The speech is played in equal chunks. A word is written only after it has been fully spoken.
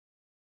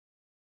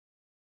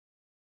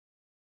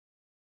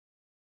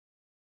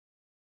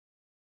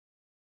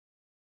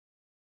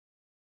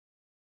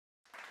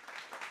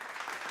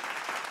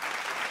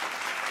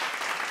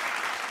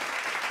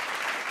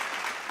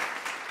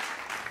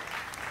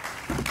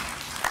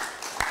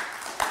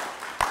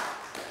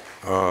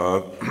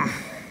Uh,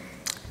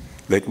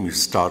 Let me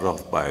start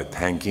off by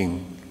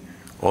thanking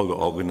all the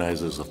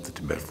organizers of the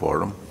Tibet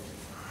Forum.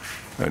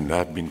 And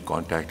I've been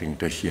contacting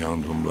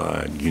Tashiang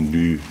Dumla and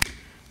Gindu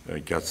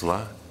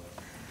Gyatsla,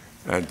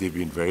 and they've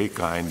been very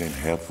kind and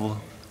helpful.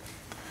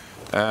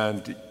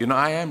 And,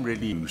 I am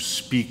ready to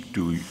speak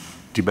to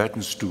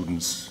Tibetan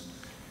students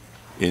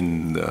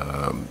in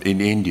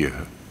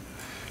India.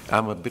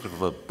 I'm a bit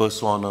of a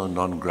persona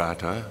non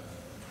grata,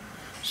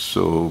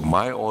 so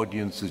my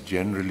audience is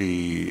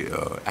generally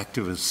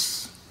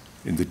activists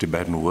in the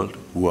Tibetan world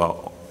who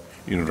are,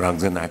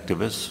 Rangzan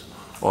activists,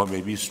 or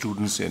maybe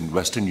students in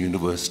Western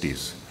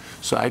universities.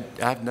 So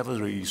I've never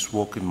really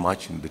spoken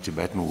much in the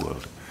Tibetan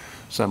world.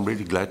 So I'm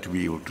really glad to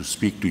be able to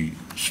speak to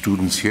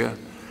students here.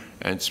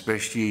 And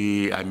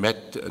especially, I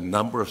met a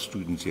number of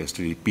students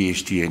yesterday,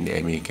 PhD and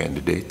MA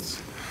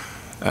candidates.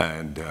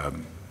 And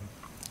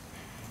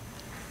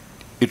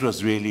it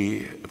was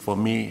really, for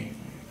me,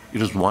 it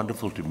was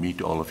wonderful to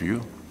meet all of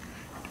you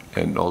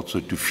and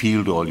also to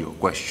field all your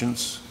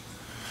questions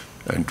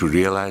and to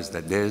realize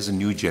that there is a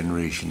new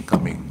generation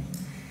coming,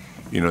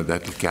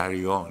 that will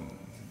carry on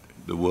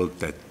the work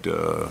that,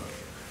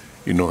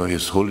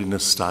 His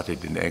Holiness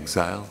started in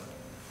exile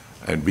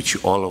and which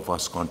all of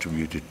us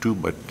contributed to,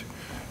 but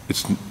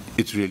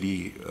it's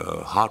really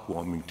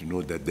heartwarming to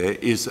know that there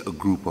is a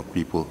group of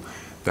people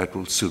that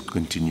will still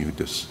continue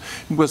this.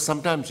 Because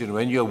sometimes,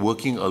 when you're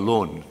working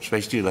alone,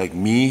 especially like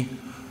me,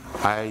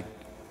 I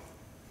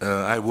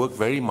work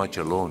very much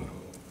alone.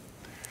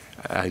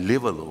 I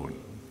live alone.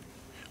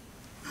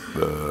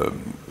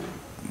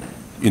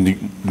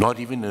 Not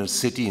even in a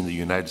city in the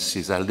United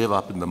States. I live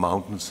up in the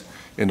mountains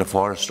in a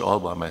forest all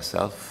by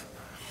myself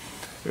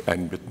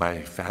and with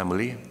my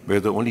family.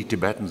 We're the only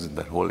Tibetans in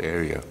that whole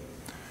area.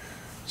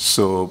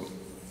 So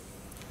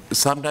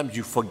sometimes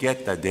you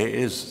forget that there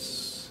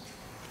is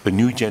a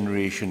new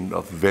generation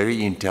of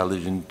very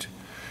intelligent,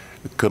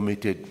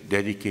 committed,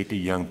 dedicated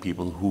young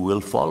people who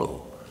will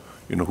follow,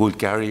 who will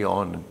carry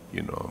on,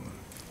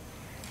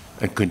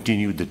 and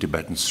continue the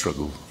Tibetan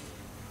struggle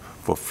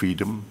for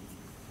freedom,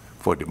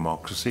 for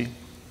democracy.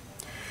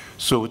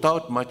 So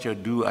without much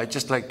ado, I'd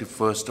just like to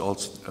first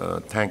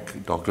also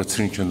thank Dr.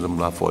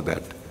 Srinchandamla for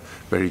that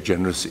very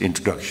generous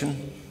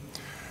introduction.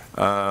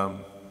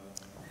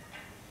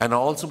 And I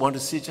also want to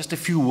say just a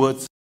few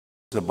words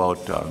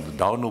about the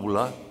Dawa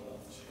Norbu,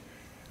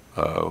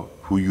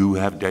 who you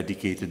have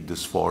dedicated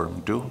this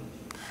forum to.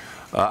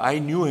 I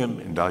knew him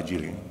in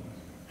Darjeeling.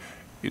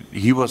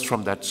 He was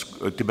from that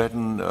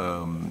Tibetan,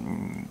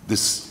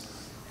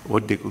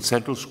 what they call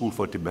Central School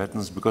for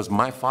Tibetans, because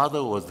my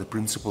father was the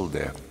principal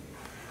there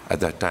at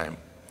that time.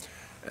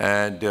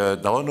 And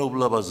Dawa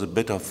Norbu was a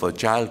bit of a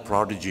child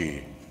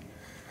prodigy,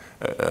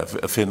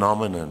 a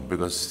phenomenon,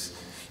 because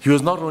he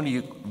was not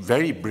only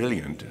very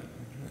brilliant,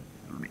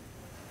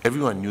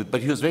 everyone knew,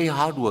 but he was very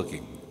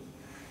hardworking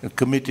and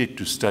committed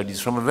to studies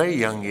from a very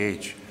young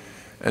age.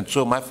 And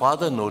so my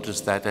father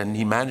noticed that, and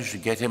he managed to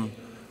get him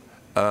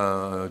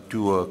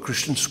to a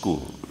Christian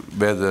school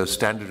where the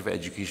standard of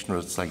education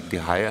was slightly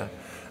higher.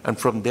 And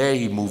from there,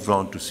 he moved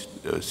on to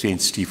St.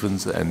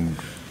 Stephen's and,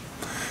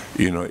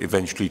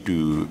 eventually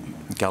to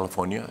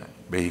California,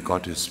 where he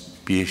got his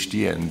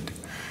PhD and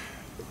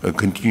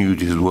continued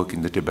his work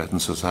in the Tibetan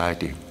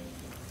society.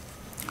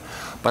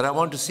 But I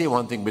want to say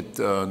one thing,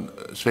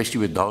 especially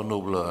with Dawa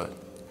Norbu,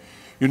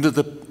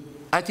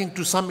 I think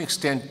to some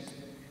extent,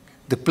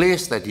 the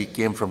place that he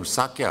came from,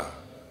 Sakya,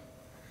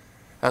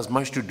 has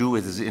much to do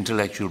with his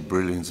intellectual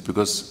brilliance,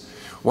 because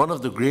one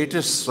of the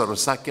greatest sort of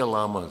Sakya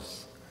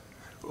lamas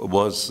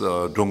was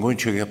Drongön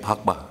Chögye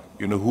Pakpa,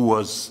 who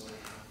was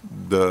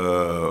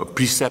the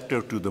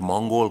preceptor to the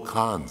Mongol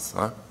Khans,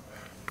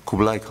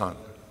 Kublai Khan.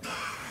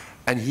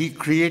 And he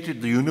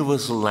created the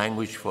universal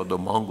language for the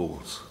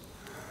Mongols.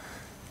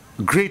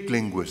 Great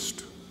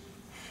linguist.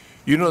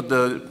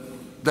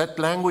 That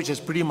language has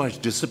pretty much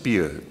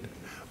disappeared.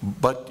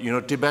 But,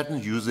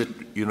 Tibetans use it,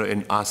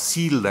 in our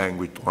seal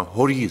language,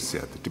 Horis,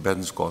 the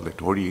Tibetans call it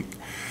Horik.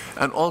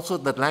 And also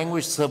that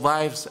language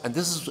survives, and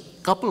this is, a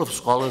couple of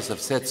scholars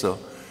have said so,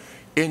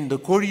 in the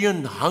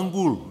Korean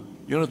Hangul,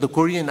 the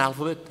Korean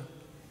alphabet.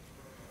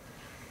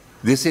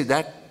 They say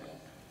that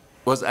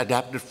was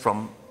adapted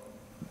from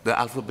the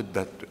alphabet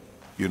that,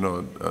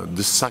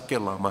 this Sakya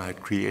Lama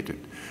had created.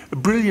 A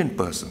brilliant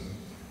person,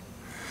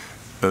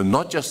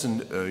 not just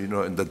in,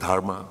 in the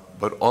Dharma,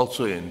 but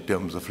also in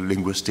terms of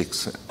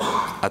linguistics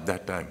at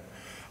that time.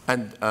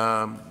 And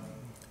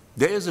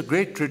there is a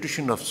great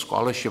tradition of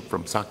scholarship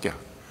from Sakya.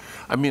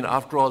 I mean,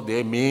 after all,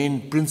 their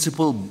main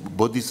principal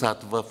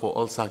bodhisattva for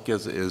all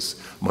Sakyas is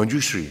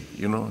Manjushri,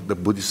 the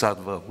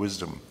bodhisattva of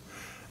wisdom.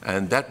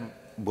 And that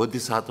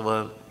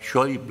bodhisattva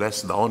surely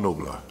blessed Dawa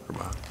Norbu.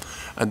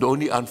 And the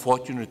only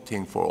unfortunate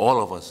thing for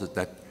all of us is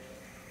that,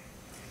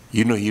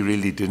 he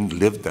really didn't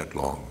live that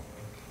long.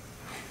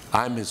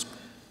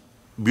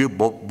 We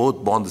were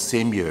both born the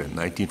same year, in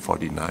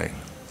 1949.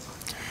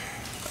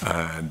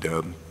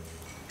 And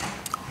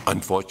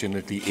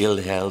unfortunately, ill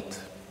health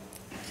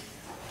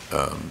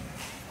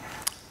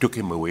took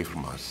him away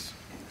from us.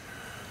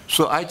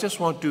 So I just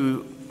want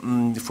to,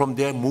 from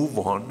there, move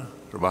on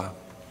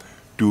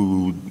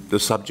to the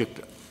subject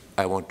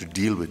I want to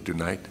deal with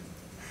tonight.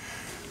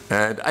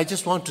 And I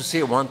just want to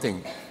say one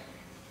thing.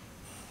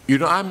 You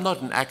know, I'm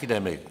not an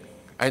academic.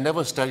 I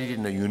never studied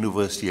in a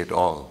university at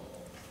all.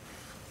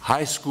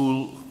 High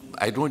school,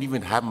 I don't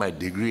even have my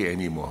degree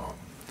anymore.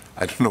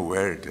 I don't know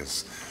where it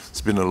is.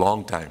 It's been a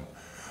long time.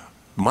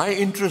 My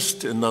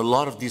interest in a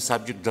lot of these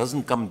subjects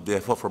doesn't come,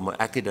 therefore, from an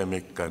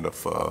academic kind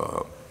of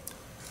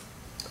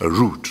a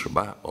route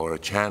or a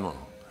channel.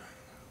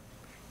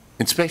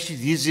 Especially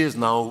these days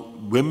now,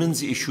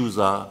 women's issues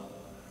are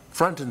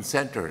front and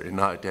center in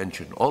our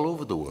attention all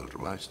over the world,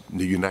 right? In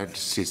the United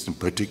States in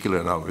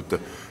particular now, with the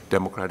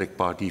Democratic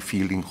Party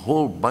fielding a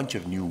whole bunch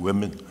of new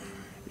women,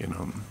 you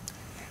know.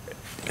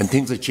 And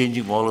things are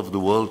changing all over the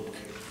world.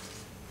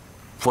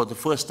 For the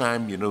first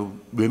time, you know,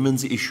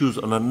 women's issues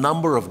on a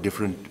number of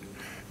different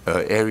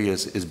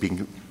areas is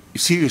being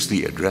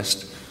seriously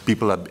addressed.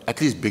 People are at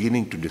least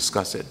beginning to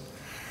discuss it.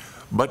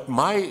 But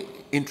my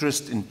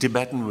interest in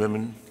Tibetan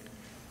women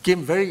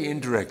came very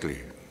indirectly,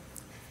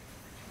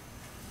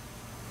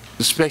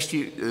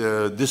 especially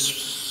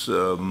this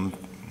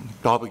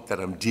topic that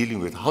I'm dealing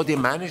with, how they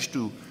managed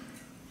to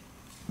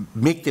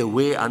make their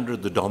way under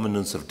the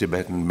dominance of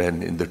Tibetan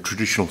men in the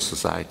traditional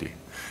society.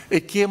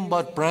 It came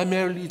about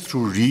primarily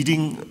through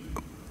reading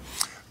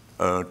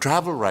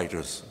travel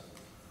writers.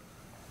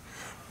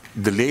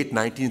 The late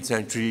 19th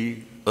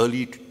century,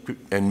 early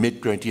and mid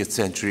 20th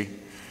century,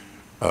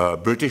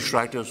 British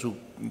writers who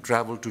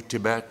traveled to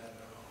Tibet,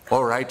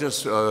 or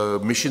writers,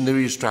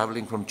 missionaries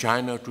traveling from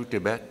China to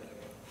Tibet.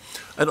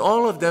 And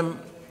all of them,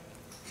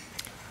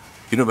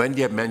 you know, when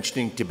they are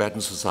mentioning Tibetan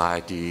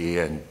society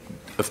and,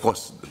 of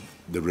course,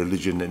 the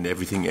religion and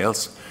everything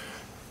else,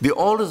 they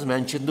always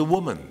mention the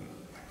woman.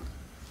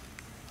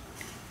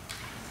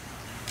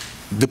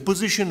 The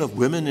position of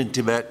women in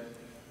Tibet,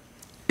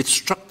 it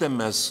struck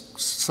them as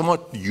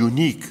somewhat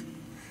unique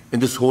in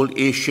this whole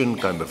Asian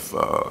kind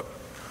of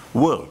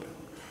world.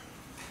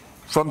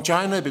 From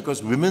China,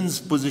 because women's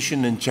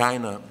position in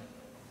China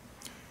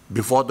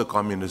before the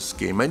communists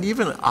came, and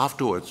even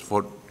afterwards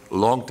for a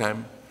long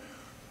time,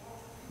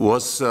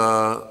 was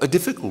a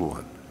difficult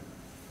one.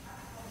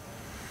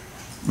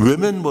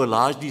 Women were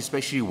largely,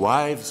 especially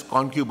wives,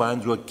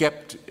 concubines, were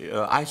kept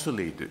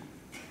isolated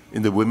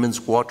in the women's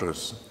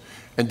quarters,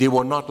 and they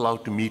were not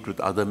allowed to meet with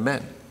other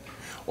men.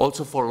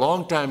 Also, for a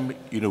long time,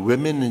 you know,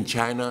 women in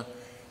China,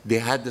 they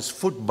had this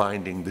foot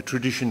binding, the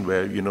tradition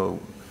where, you know,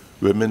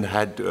 women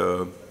had,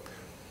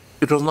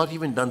 it was not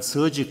even done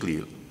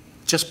surgically,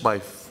 just by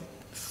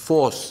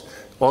force,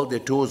 all their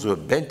toes were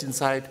bent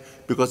inside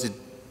because it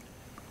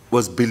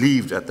was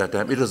believed at that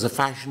time, it was a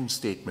fashion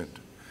statement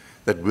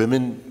that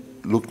women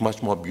looked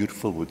much more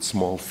beautiful with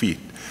small feet.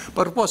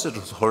 But of course, it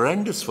was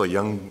horrendous for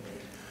young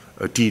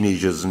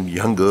teenagers and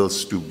young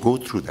girls to go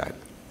through that.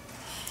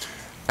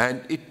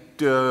 And it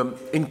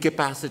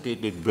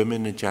incapacitated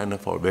women in China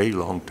for a very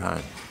long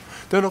time.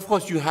 Then, of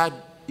course, you had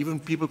even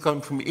people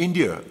come from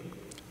India,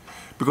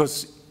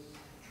 because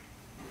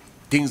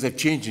things have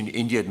changed in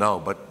India now,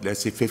 but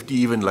let's say 50,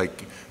 even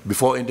like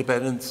before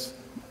independence,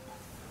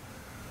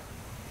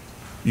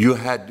 you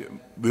had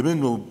women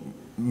who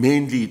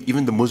mainly,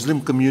 even the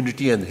Muslim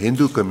community and the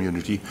Hindu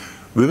community,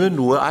 women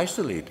who were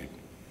isolated.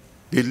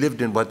 They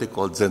lived in what they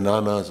called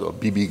zananas or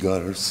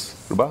bibigars.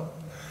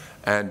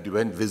 And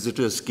when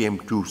visitors came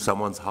to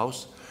someone's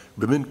house,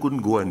 women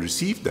couldn't go and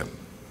receive them.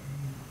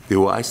 They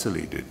were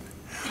isolated.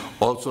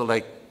 Also,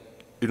 like,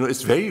 you know,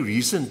 it's very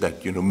recent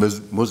that, you know,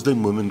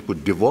 Muslim women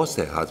could divorce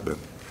their husband.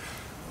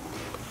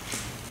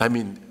 I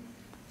mean,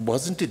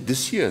 wasn't it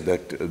this year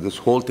that this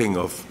whole thing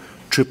of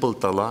triple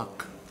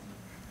talaq,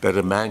 that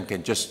a man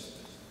can just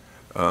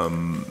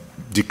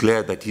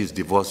declare that he's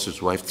divorced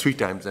his wife 3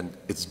 times and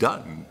it's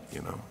done,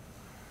 you know.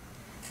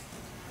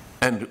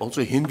 And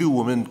also Hindu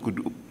women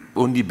could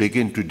only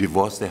begin to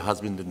divorce their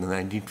husband in the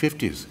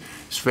 1950s,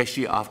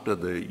 especially after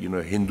the, you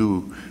know,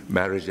 Hindu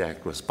Marriage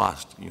Act was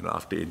passed, you know,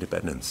 after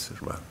independence.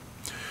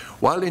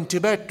 While in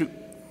Tibet,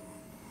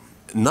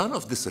 none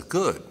of this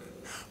occurred.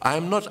 I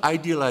am not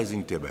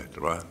idealizing Tibet,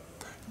 right?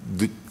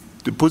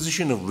 The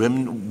position of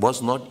women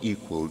was not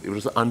equal. It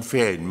was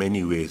unfair in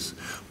many ways.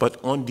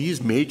 But on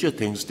these major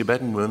things,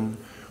 Tibetan women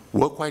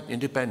were quite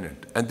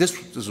independent. And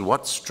this is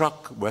what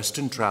struck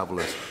Western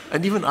travelers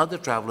and even other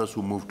travelers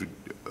who moved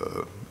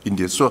to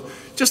India. So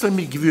just let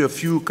me give you a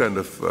few kind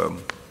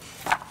of,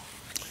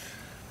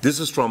 this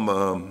is from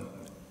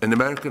an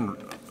American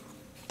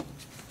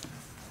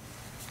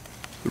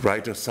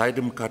writer,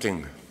 Sidham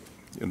Cutting.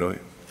 You know,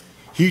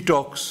 he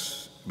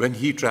talks, when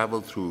he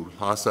traveled through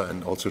Lhasa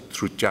and also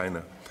through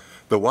China,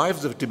 the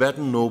wives of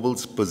Tibetan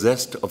nobles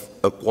possessed of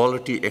a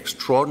quality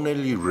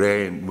extraordinarily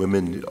rare in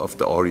women of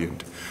the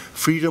Orient.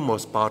 Freedom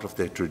was part of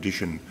their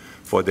tradition,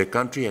 for their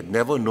country had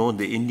never known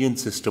the Indian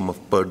system of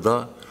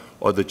parda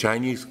or the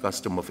Chinese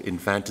custom of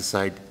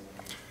infanticide,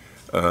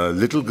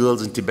 little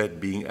girls in Tibet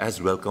being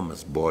as welcome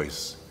as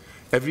boys.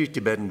 Every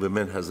Tibetan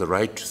woman has the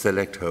right to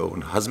select her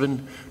own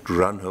husband, to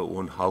run her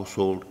own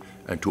household,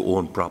 and to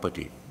own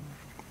property.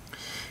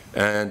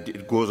 And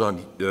it goes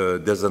on,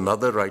 there's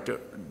another writer,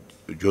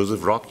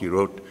 Joseph Rock, he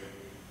wrote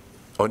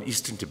on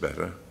Eastern Tibet,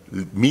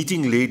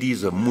 meeting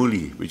ladies of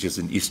Muli, which is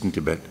in Eastern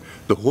Tibet,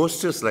 the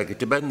hostess, like a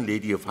Tibetan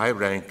lady of high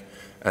rank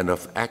and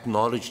of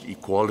acknowledged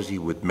equality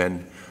with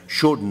men,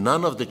 showed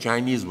none of the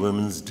Chinese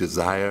women's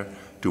desire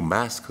to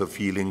mask her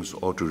feelings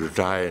or to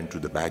retire into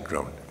the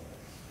background.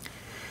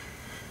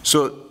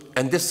 So,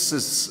 and this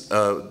is,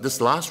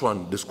 this last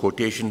one, this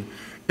quotation,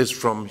 is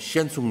from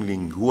Shen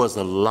Sungling, who was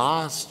the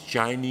last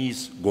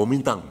Chinese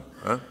Kuomintang,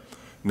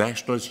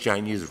 nationalist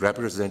Chinese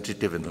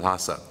representative in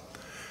Lhasa.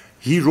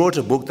 He wrote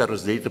a book that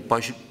was later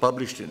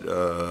published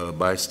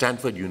by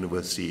Stanford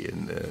University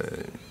in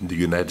the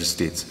United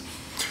States.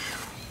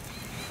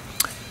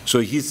 So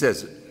he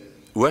says,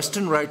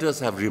 Western writers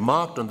have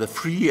remarked on the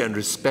free and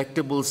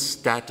respectable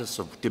status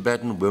of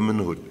Tibetan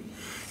womanhood.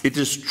 It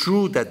is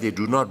true that they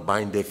do not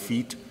bind their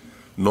feet,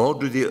 nor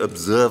do they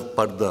observe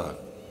parda,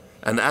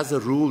 and as a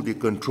rule, they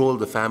control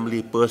the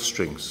family purse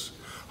strings.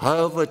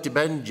 However,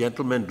 Tibetan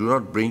gentlemen do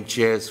not bring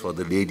chairs for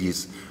the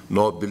ladies,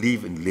 nor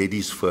believe in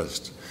ladies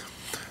first.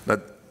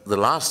 Now, the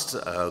last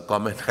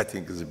comment, I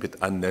think, is a bit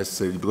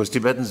unnecessary, because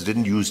Tibetans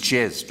didn't use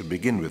chairs to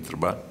begin with.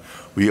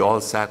 We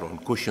all sat on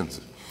cushions.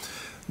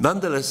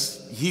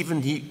 Nonetheless,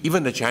 even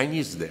the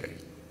Chinese there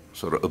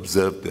sort of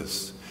observed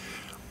this.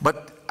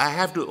 But I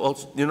have to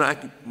also, you know,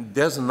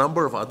 there's a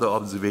number of other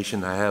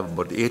observations. I have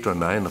about 8 or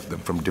 9 of them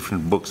from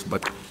different books,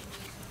 but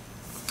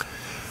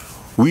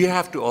we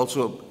have to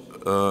also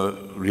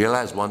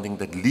realize one thing,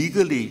 that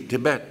legally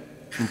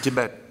in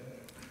Tibet,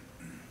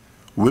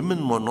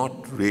 women were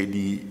not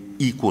really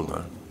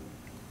equal,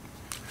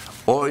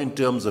 or in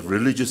terms of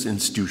religious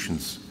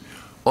institutions.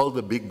 All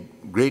the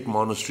big, great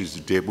monasteries,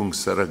 Debung,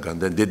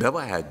 Saragandan, they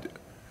never had,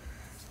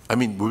 I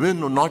mean, women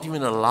were not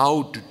even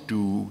allowed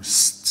to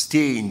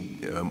stay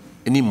in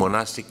any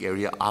monastic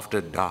area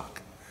after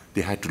dark.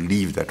 They had to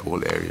leave that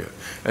whole area.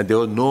 And there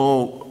were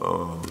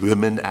no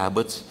women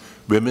abbots.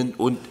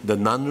 The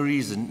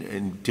nunneries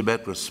in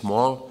Tibet were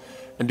small,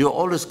 and they were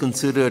always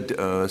considered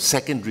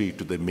secondary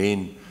to the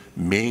main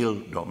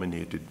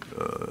male-dominated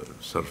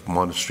sort of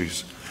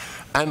monasteries.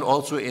 And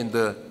also in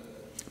the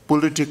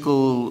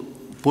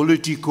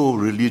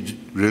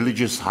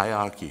politico-religious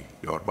hierarchy,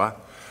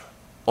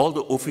 all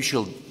the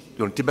official,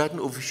 Tibetan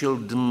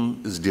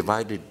officialdom is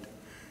divided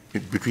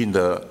between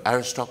the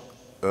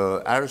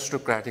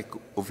aristocratic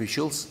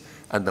officials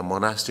and the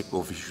monastic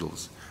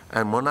officials.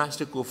 And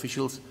monastic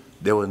officials,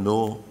 there were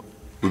no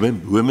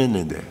women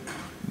in there,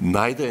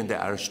 neither in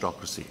the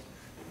aristocracy.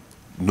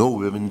 No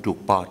women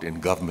took part in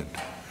government.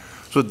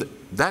 So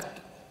that,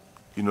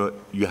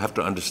 you have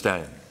to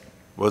understand,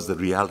 was the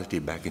reality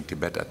back in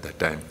Tibet at that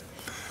time.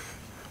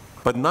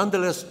 But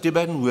nonetheless,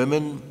 Tibetan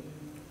women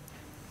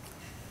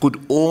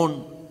could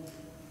own,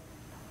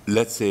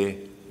 let's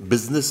say,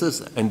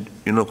 businesses and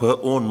her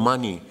own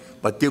money,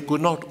 but they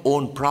could not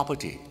own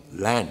property,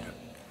 land.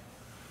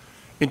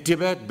 In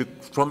Tibet,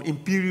 from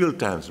imperial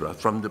times,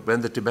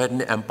 when the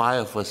Tibetan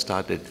Empire first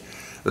started,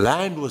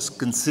 land was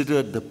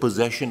considered the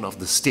possession of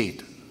the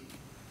state,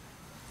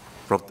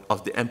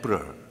 of the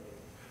emperor.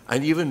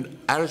 And even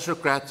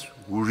aristocrats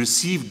who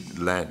received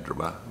land,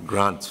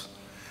 grants,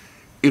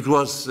 it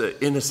was,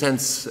 in a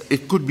sense,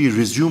 it could be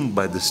resumed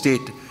by the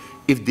state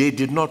if they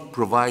did not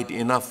provide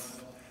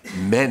enough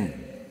men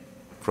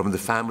from the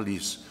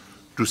families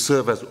to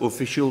serve as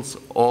officials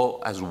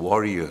or as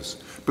warriors.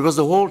 Because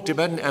the whole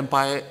Tibetan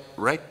Empire,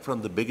 right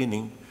from the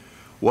beginning,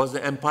 was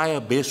an empire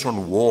based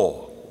on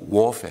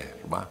warfare.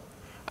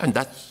 And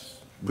that's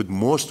with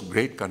most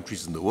great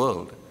countries in the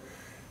world.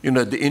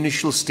 The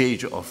initial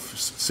stage of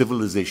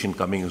civilization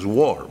coming is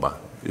war.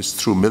 It's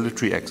through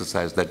military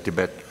exercise that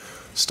Tibet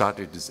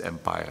started its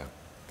empire.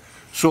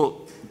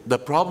 So the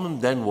problem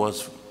then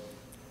was,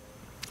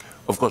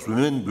 of course,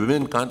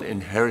 women can't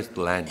inherit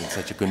land in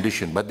such a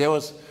condition, but there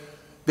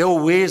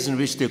were ways in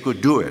which they could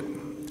do it.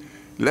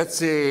 Let's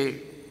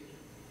say,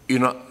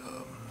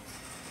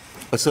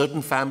 a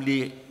certain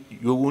family,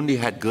 you only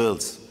had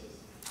girls.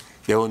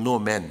 There were no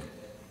men.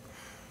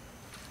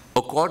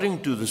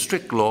 According to the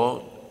strict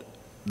law,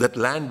 that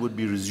land would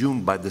be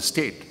resumed by the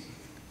state.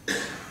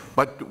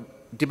 But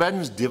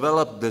Tibetans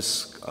developed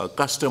this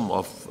custom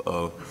of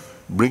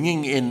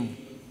bringing in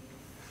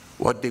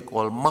what they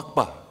call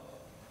makpa,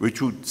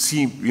 which would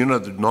seem,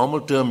 the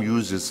normal term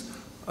used is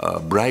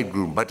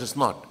bridegroom, but it's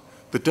not.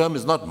 The term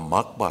is not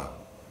makpa.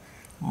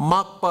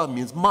 Makpa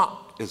means mak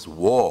is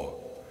war.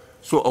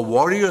 So a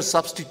warrior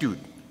substitute.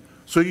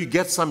 So you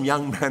get some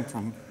young man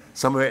from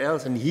somewhere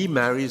else and he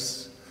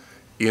marries,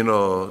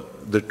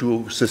 the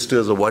 2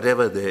 sisters or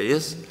whatever there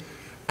is,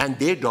 and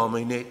they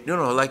dominate,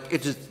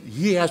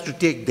 he has to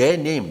take their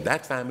name,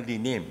 that family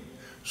name.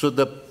 So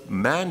the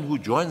man who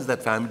joins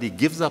that family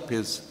gives up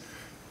his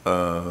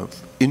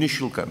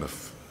initial kind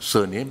of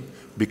surname,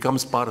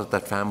 becomes part of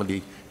that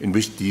family in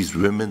which these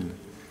women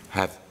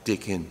have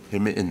taken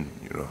him in,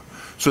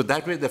 So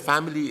that way the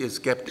family is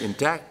kept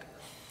intact,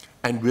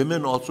 and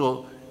women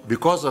also,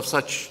 because of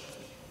such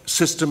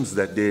systems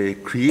that they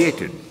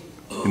created,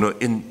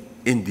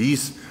 in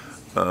these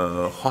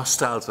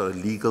hostile sort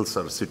of legal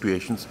sort of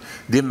situations,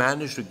 they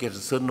managed to get a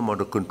certain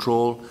amount of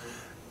control,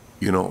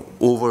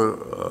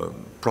 over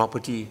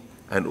property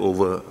and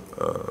over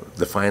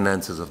the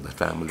finances of the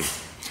family,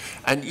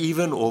 and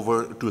even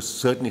over, to a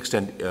certain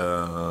extent,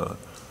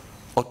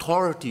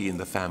 authority in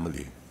the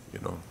family,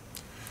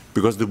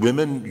 because the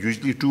women,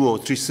 usually 2 or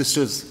 3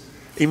 sisters,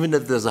 even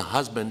if there's a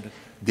husband,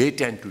 they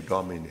tend to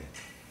dominate,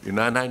 and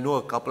I know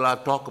a couple,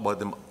 I've talked about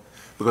them,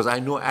 because I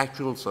know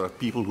actual sort of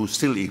people who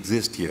still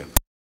exist here,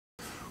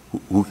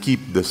 who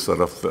keep this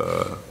sort of,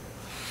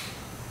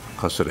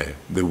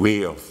 the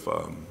way of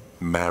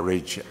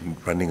marriage and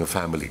running a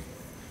family.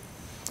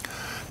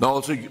 Now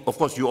also, of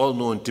course, you all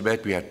know in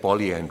Tibet we had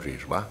polyandry,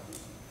 right?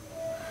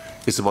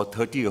 It's about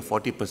 30 or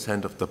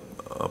 40% of the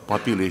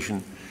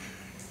population.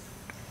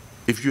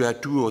 If you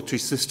had 2 or 3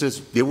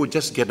 sisters, they would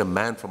just get a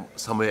man from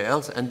somewhere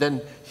else, and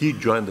then he'd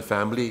join the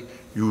family.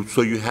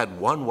 So you had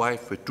one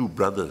wife with 2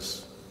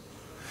 brothers.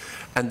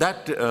 And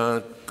that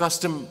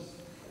custom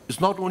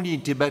is not only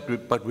in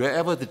Tibet, but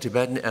wherever the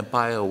Tibetan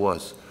Empire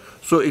was.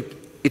 So it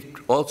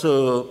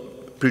also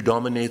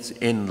predominates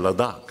in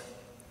Ladakh.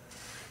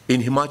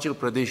 In Himachal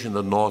Pradesh in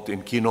the north,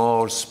 in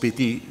Kinnaur,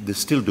 Spiti, they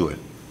still do it.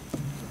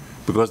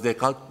 Because they're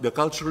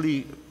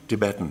culturally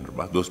Tibetan,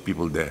 those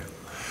people there.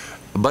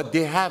 But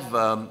they have,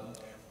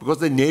 because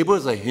the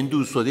neighbors are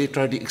Hindus, so they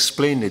try to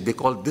explain it. They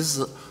call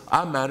this,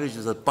 our marriage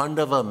is a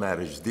Pandava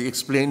marriage. They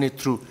explain it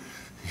through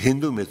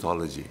Hindu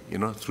mythology,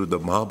 through the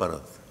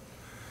Mahabharata.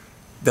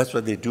 That's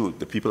what they do,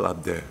 the people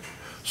up there.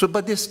 So,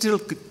 but they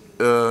still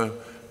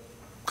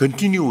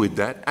continue with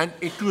that, and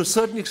to a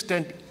certain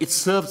extent, it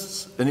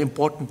serves an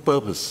important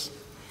purpose.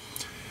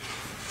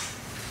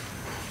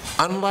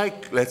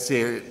 Unlike, let's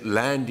say,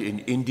 land in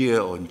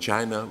India or in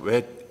China,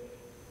 where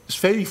it's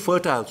very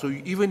fertile, so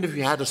even if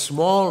you had a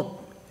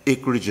small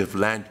acreage of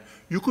land,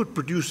 you could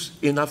produce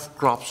enough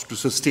crops to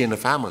sustain a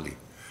family.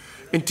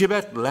 In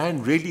Tibet,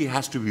 land really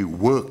has to be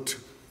worked.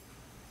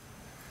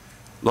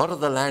 A lot of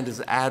the land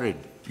is arid.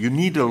 You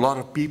need a lot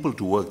of people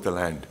to work the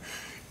land.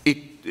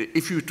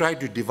 If you try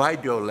to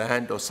divide your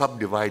land or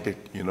subdivide it,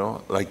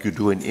 like you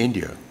do in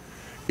India,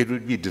 it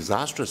would be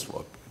disastrous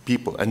for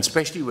people. And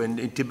especially when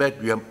in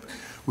Tibet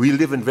we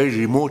live in very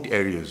remote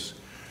areas.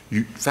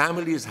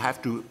 Families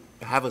have to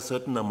have a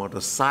certain amount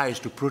of size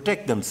to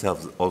protect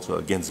themselves also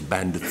against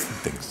bandits and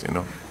things,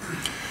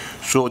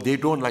 So they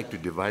don't like to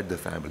divide the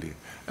family.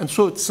 And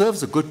so it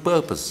serves a good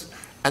purpose.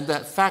 And the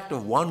fact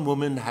of one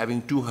woman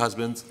having 2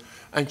 husbands,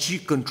 and she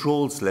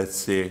controls, let's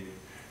say,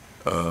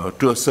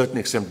 to a certain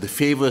extent, the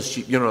favors,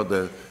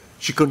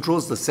 she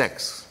controls the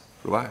sex,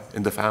 right,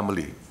 in the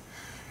family.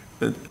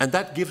 And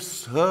that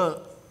gives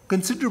her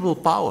considerable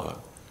power.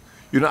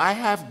 I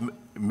have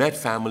met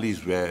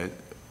families where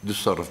this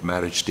sort of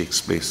marriage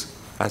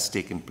has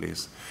taken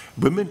place.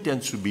 Women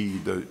tends to be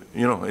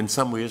in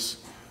some ways,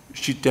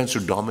 she tends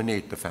to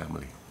dominate the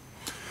family.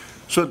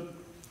 So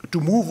to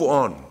move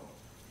on,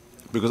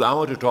 because I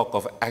want to talk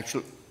of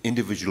actual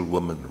individual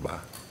women, right?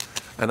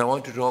 And I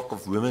want to talk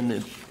of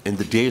women in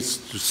the days,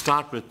 to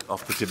start with,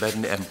 of the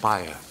Tibetan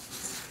Empire.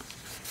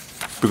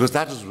 Because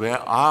that is where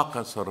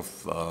our sort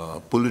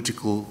of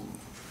political,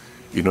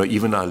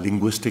 even our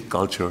linguistic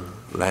culture,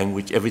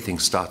 language, everything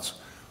starts,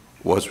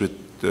 was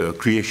with the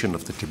creation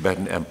of the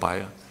Tibetan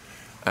Empire.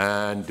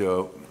 And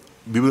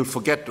we will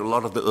forget a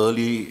lot of the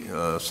early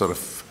sort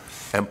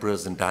of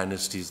emperors and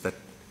dynasties that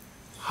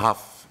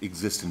half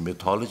exist in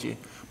mythology,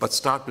 but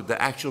start with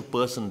the actual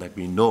person that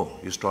we know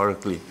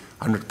historically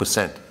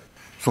 100%.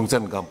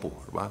 Songtsen Gampo,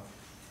 right?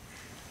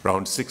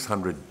 Around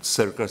 600,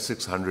 circa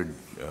 600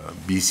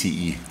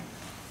 BCE.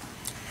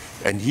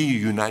 And he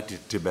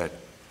united Tibet.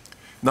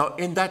 Now,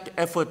 in that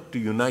effort to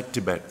unite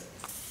Tibet,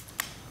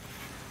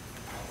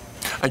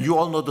 and you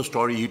all know the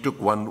story, he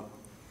took one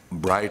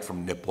bride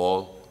from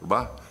Nepal,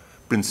 right?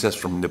 Princess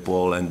from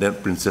Nepal, and then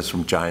princess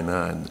from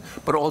China,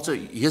 but also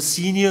his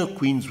senior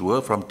queens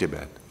were from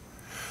Tibet.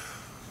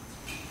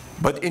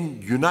 But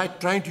in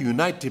trying to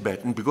unite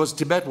Tibet, and because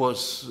Tibet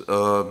was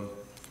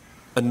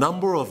a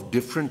number of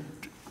different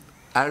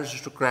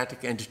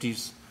aristocratic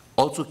entities,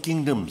 also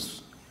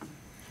kingdoms.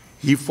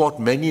 He fought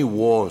many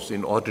wars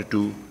in order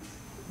to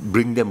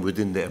bring them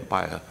within the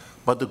empire.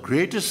 But the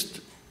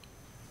greatest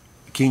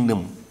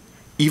kingdom,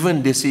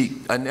 even they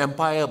see an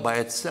empire by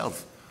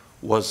itself,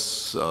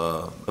 was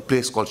a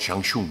place called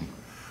Shangshung,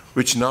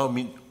 which now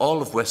means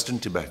all of Western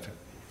Tibet,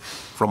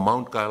 from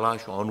Mount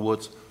Kailash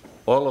onwards,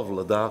 all of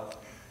Ladakh,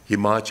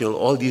 Himachal,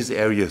 all these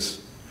areas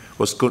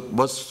was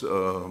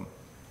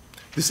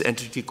this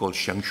entity called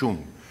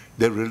Shangshung.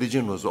 Their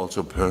religion was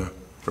also Bhe,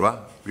 right?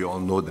 We all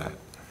know that.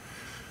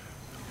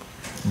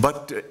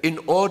 But in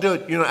order,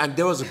 and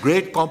there was a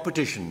great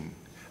competition,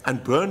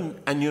 and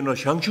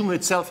Shangshung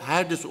itself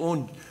had its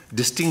own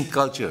distinct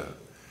culture,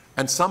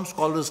 and some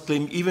scholars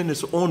claim even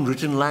its own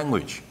written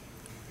language,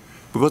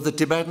 because the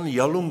Tibetan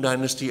Yalung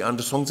dynasty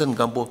under Songtsen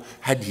Gampo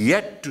had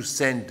yet to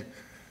send,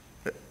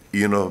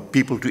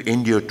 people to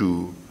India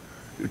to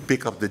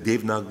pick up the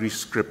Devanagari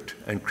script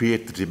and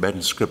create the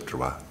Tibetan script,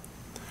 right?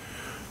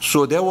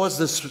 So there was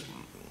this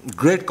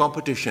great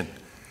competition.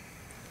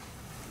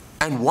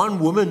 And one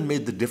woman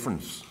made the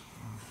difference.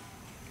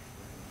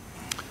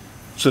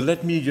 So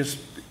let me just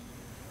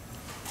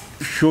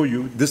show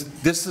you.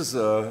 This is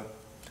the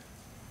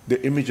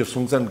image of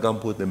Songtsen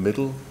Gampo in the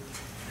middle,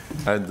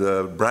 and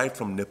the bride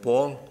from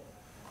Nepal,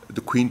 the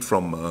queen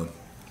from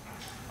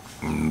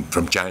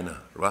China,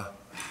 right?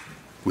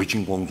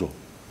 Weijing Gongzhou.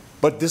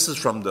 But this is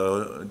from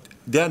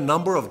there are a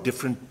number of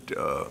different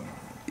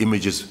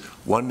images,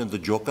 one in the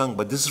Jokang,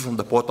 but this is from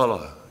the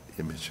Potala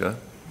image. Huh?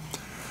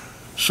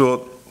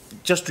 So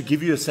just to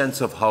give you a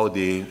sense of how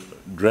they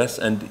dress,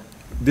 and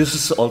this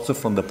is also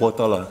from the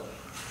Potala.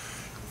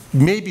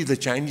 Maybe the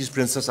Chinese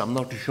princess, I'm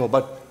not too sure,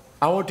 but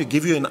I want to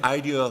give you an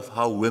idea of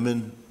how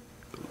women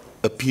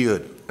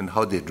appeared and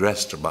how they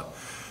dressed.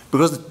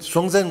 Because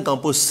Songtsen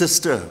Gampo's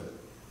sister,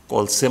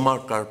 called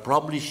Semarkar,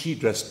 probably she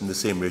dressed in the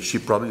same way. She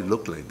probably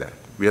looked like that.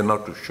 We are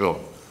not too sure.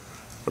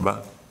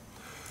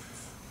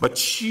 But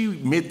she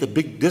made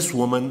this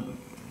woman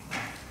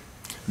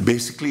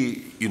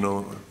basically,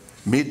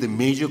 made the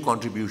major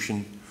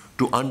contribution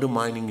to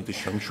undermining the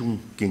Shangshung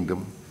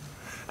kingdom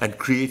and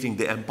creating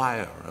the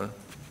empire.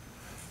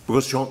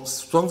 Because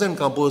Songtsen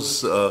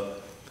Gampo's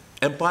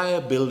empire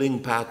building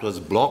path was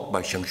blocked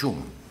by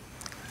Shangshung.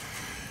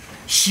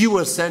 She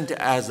was sent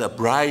as a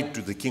bride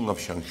to the king of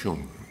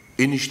Shangshung.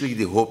 Initially,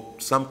 they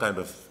hoped some kind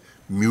of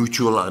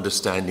mutual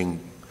understanding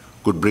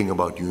could bring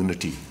about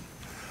unity.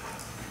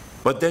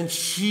 But then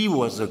she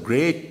was a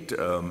great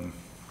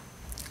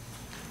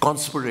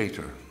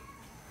conspirator.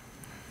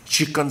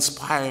 She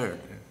conspired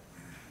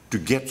to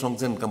get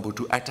Songtsen Gampo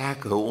to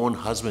attack her own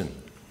husband.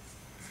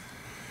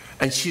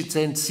 And she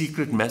sent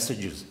secret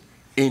messages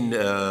in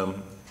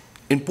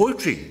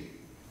poetry.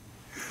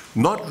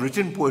 Not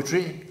written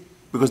poetry,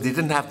 because they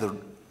didn't have the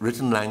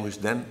written language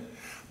then,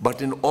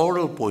 but in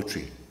oral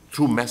poetry,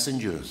 through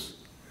messengers.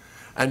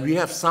 And we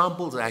have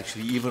samples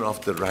actually even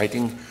of the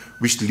writing,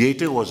 which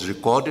later was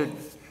recorded,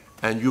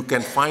 and you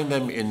can find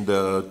them in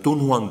the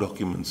Tunhuang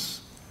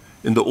documents,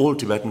 in the old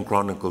Tibetan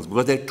chronicles,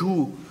 because there are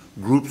two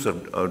groups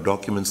of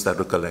documents that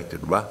were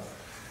collected, right?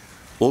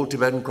 Old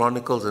Tibetan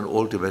chronicles and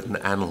old Tibetan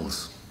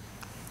annals.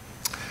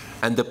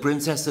 And the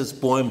princess's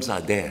poems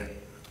are there,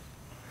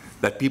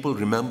 that people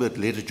remembered,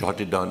 later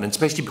jotted down, and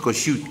especially because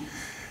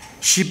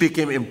she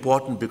became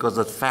important because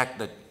of the fact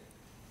that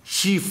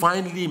she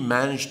finally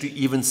managed to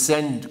even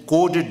send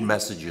coded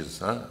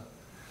messages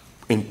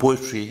in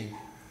poetry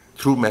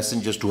through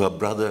messengers to her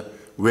brother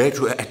where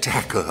to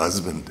attack her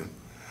husband.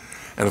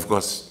 And of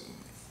course,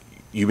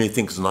 you may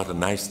think it's not a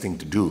nice thing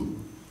to do,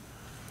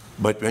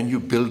 but when you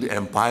build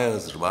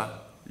empires,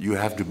 you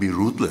have to be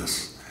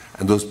ruthless,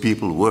 and those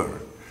people were.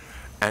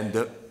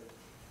 And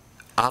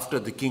after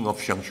the king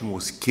of Shangshung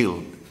was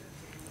killed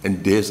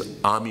and his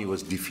army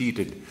was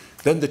defeated,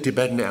 then the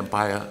Tibetan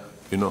Empire,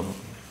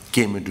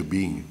 came into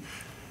being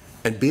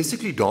and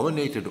basically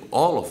dominated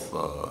all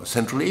of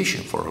Central Asia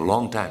for a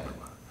long time,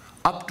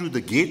 up to the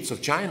gates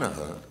of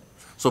China.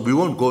 So we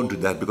won't go into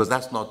that because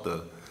that's not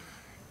the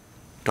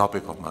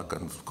topic of my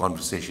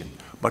conversation.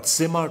 But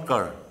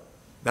Semarkar,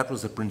 that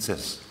was a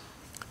princess.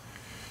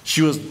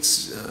 She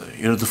was,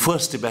 the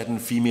first Tibetan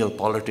female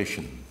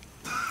politician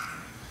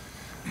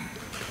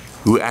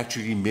who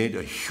actually made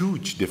a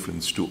huge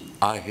difference to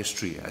our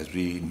history as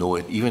we know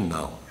it even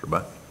now.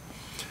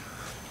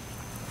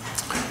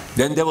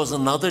 Then there was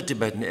another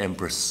Tibetan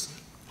empress.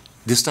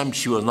 This time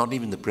she was not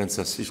even the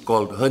princess.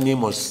 Her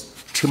name was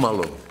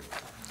Timalo.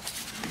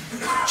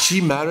 She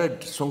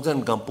married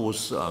Songtsen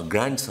Gampo's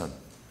grandson.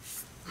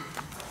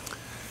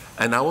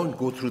 And I won't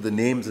go through the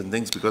names and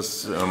things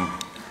because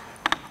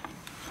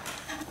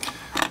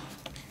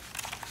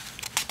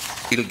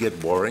it'll get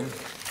boring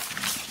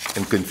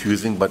and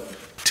confusing, but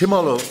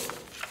Timalo,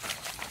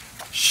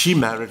 she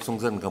married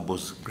Songtsen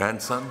Gampo's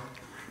grandson,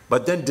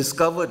 but then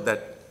discovered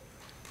that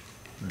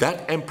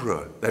that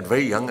emperor, that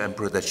very young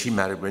emperor that she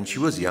married when she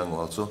was young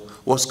also,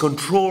 was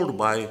controlled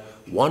by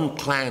one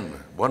clan,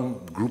 one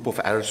group of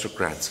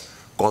aristocrats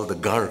called the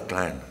Gar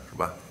clan.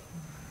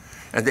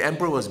 And the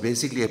emperor was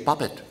basically a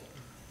puppet.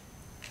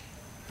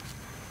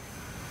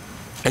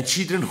 And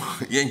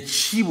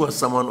she was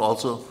someone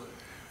also,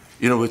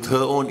 with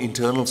her own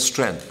internal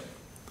strength.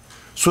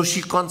 So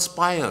she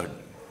conspired.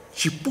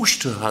 She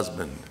pushed her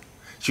husband.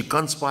 She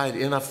conspired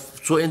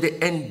enough. So in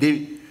the end,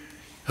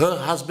 her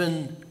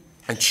husband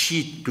and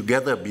she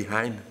together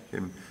behind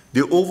him,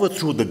 they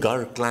overthrew the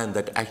Gar clan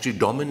that actually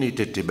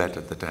dominated Tibet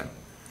at the time.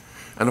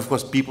 And of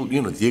course, people,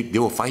 they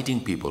were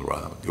fighting people,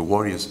 they were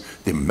warriors.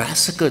 They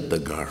massacred the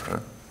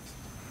Gar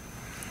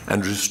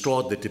and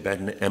restored the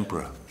Tibetan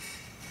emperor.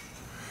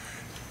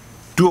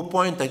 To a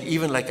point that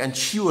even and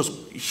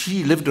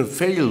she lived a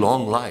very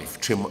long life,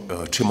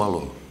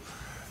 Timalo,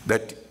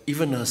 that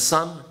even her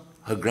son,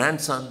 her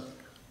grandson,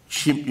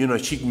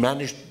 she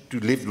managed to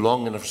live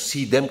long enough to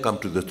see them come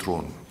to the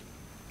throne.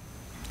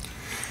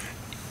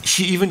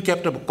 She even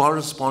kept up a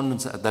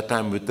correspondence at that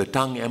time with the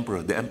Tang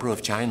emperor, the emperor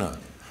of China,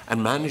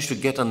 and managed to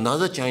get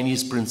another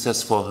Chinese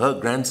princess for her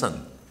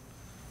grandson.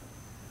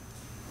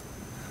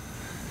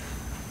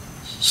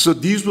 So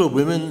these were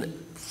women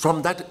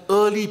from that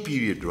early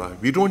period,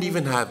 We don't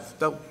even have,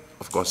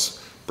 of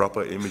course,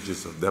 proper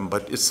images of them,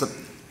 but it's,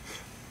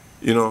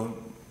 you know,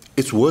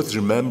 it's worth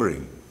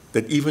remembering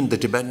that even the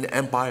Tibetan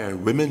Empire,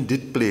 women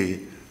did play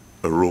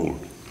a role.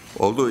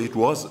 Although it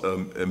was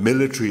a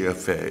military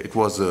affair, it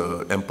was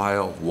an empire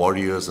of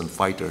warriors and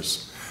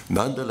fighters.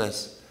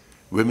 Nonetheless,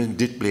 women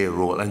did play a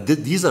role, and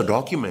these are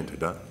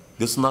documented. Huh?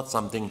 This is not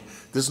something,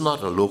 this is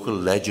not a local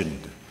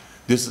legend.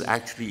 This is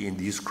actually in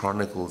these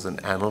chronicles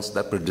and annals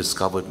that were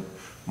discovered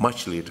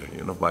much later,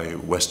 you know, by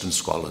Western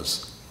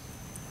scholars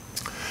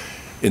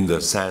in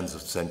the sands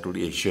of Central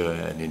Asia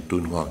and in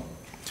Dunhuang.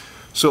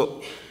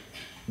 So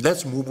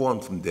let's move on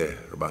from there.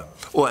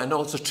 Oh, and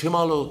also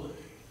Timalo,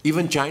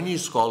 even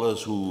Chinese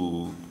scholars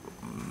who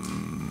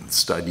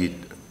studied,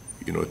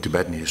 you know,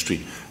 Tibetan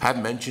history have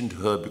mentioned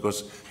her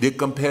because they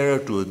compare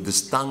her to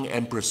this Tang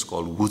empress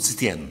called Wu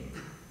Zetian.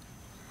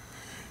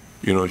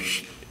 You know,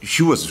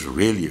 she was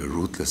really a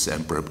ruthless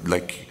emperor.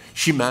 Like,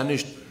 she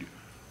managed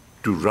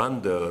to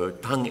run the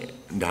Tang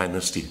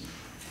dynasty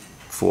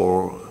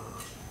for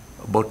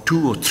about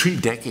 2 or 3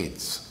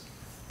 decades,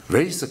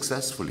 very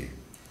successfully.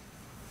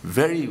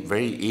 Very,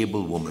 very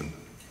able woman.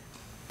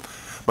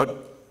 But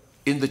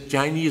in the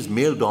Chinese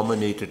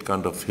male-dominated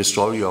kind of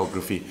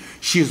historiography,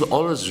 she is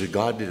always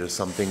regarded as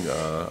something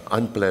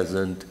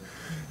unpleasant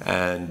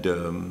and,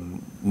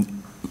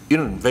 you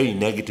know, very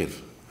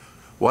negative.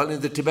 While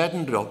in the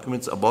Tibetan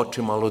documents about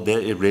Timalo,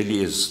 there really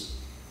is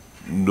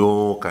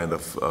no kind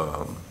of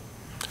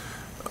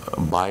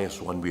bias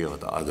one way or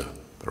the other.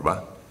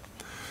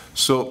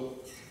 So,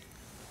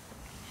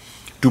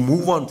 to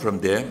move on from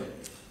there,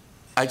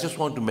 I just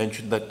want to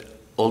mention that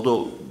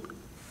although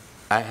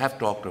I have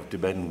talked of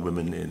Tibetan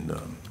women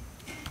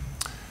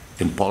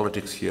in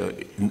politics here,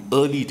 in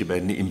early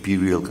Tibetan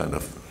imperial kind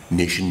of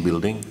nation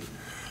building,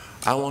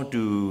 I want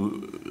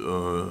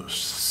to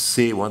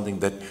say one thing,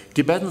 that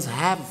Tibetans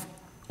have,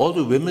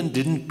 although women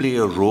didn't play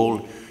a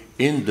role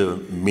in the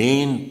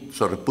main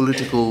sort of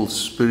political,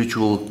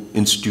 spiritual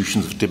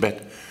institutions of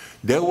Tibet,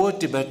 there were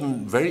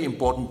Tibetan, very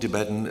important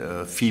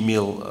Tibetan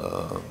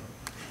female,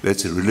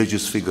 let's say,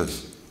 religious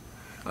figures.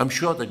 I'm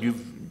sure that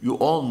you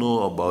all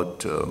know about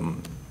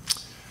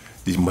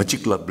the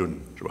Machik Labdun,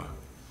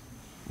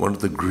 one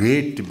of the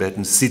great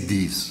Tibetan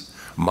siddhis,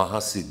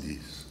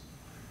 Mahasiddhis.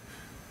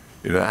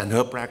 You know, and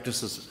her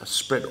practices are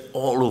spread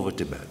all over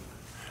Tibet.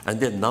 And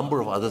there are a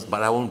number of others,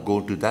 but I won't go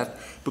into that,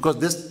 because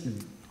this,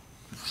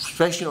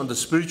 especially on the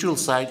spiritual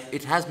side,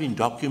 it has been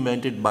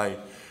documented by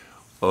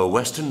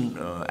Western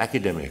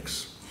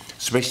academics,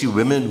 especially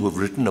women who have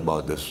written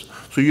about this.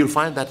 So you'll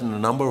find that in a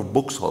number of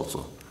books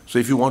also. So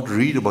if you want to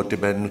read about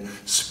Tibetan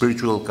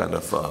spiritual kind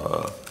of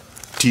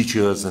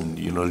teachers and,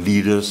 you know,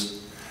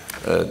 leaders,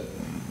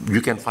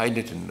 you can find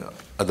it in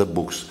other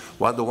books.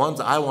 While the ones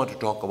I want to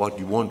talk about,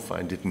 you won't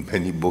find it in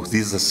many books.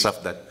 These are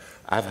stuff that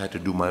I've had to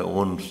do my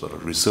own sort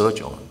of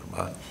research on.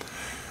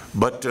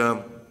 But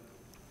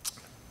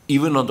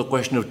even on the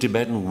question of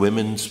Tibetan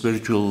women,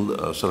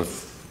 spiritual sort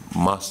of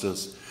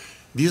masters,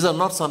 these are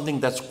not something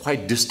that's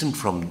quite distant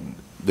from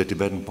the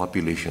Tibetan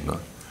population.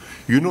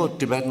 You know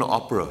Tibetan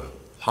opera,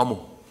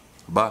 Hamo.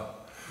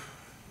 But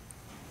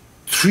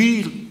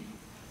three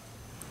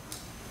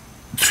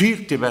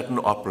Tibetan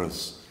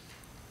operas,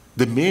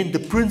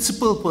 the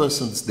principal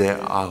persons there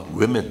are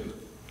women.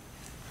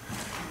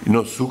 You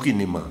know, Suki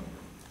Nima,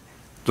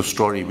 the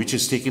story, which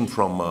is taken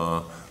from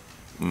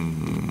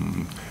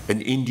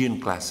an Indian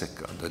classic,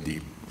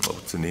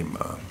 what's the name?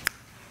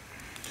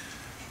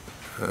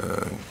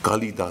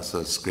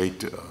 Kalidasa's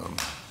great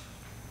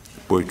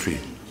poetry,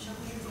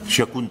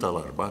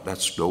 Shakuntala,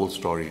 that's the old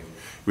story,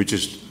 which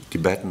is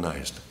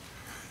Tibetanized.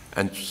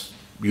 And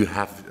you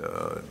have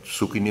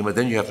Suki Nima,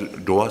 then you have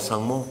Dawa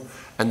Sangmo,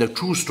 and the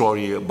true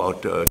story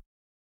about a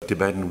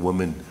Tibetan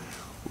woman,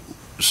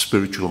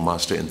 spiritual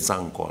master in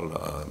Sang called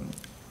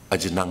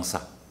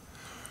Ajinangsa.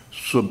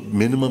 So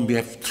minimum we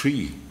have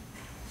 3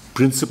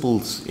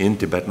 principals in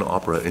Tibetan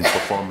opera, in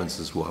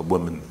performances, who are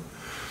women.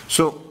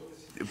 So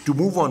to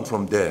move on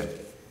from there,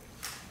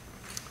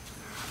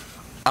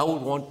 I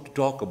would want to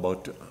talk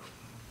about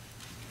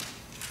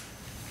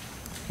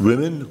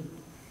women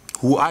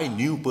who I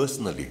knew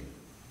personally.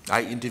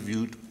 I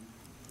interviewed,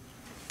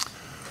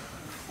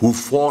 who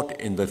fought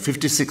in the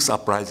 56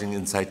 uprising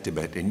inside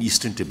Tibet, in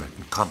eastern Tibet,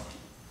 in Kham.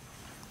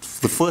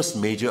 The first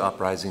major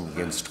uprising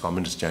against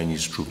communist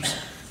Chinese troops,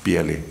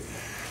 PLA.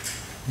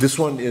 This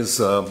one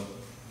is,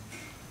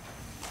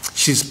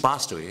 she's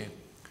passed away.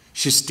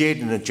 She stayed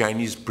in a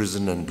Chinese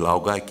prison and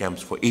Laogai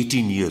camps for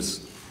 18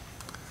 years.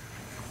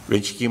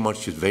 When she came out,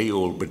 she was very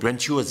old, but when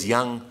she was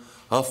young,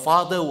 her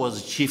father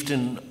was a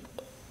chieftain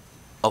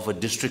of a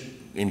district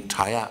in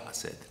Thaya, I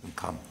said, in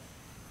Kham.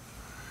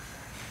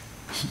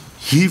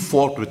 He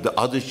fought with the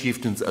other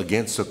chieftains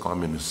against the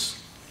communists.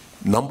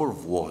 Number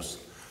of wars.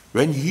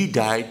 When he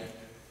died,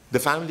 the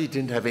family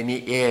didn't have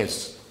any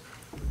heirs.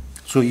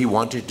 So he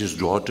wanted his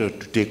daughter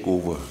to take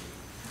over.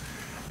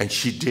 And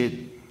she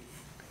did.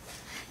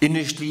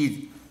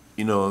 Initially,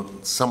 you know,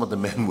 some of the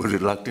men were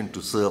reluctant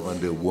to serve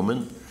under a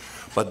woman,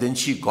 but then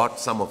she got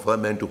some of her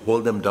men to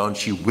hold them down.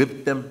 She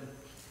whipped them,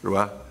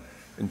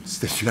 and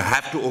said, you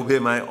have to obey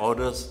my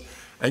orders.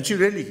 And she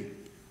really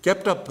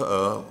kept up,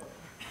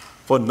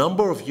 for a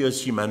number of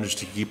years, she managed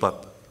to keep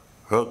up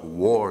her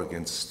war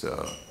against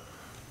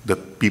the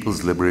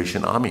People's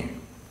Liberation Army.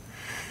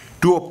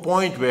 To a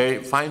point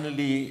where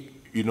finally,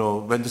 you know,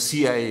 when the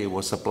CIA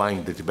was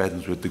supplying the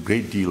Tibetans with a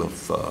great deal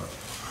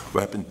of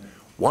weapons,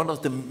 one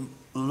of the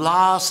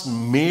last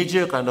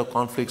major kind of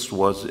conflicts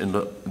was in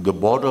the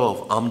border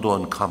of Amdo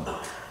and Kham,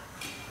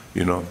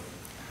 you know.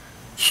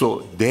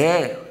 So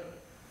there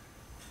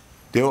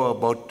were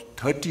about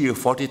 30 or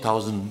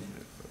 40,000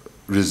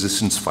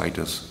 resistance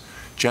fighters.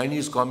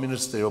 Chinese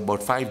communists, there were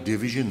about 5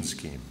 divisions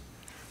came.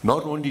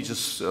 Not only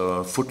just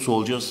foot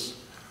soldiers,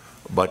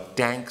 but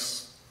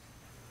tanks,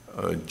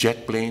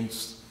 jet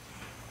planes.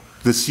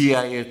 The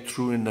CIA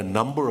threw in a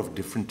number of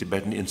different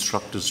Tibetan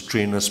instructors,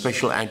 trainers,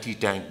 special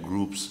anti-tank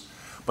groups,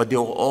 but they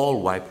were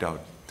all wiped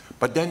out.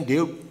 But then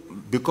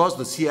because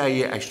the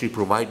CIA actually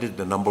provided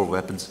the number of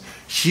weapons,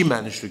 she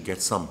managed to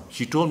get some.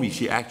 She told me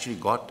she actually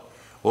got a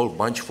whole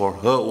bunch for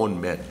her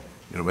own men,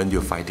 you know, when they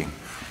were fighting.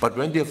 But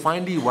when they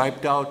finally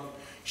wiped out,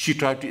 she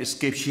tried to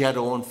escape. She had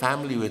her own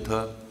family with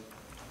her.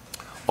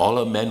 All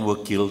her men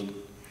were killed.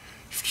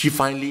 She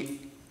finally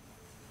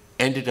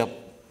ended up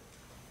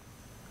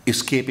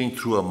escaping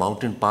through a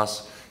mountain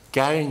pass,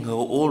 carrying her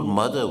old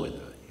mother with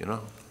her, you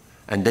know.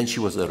 And then she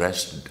was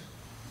arrested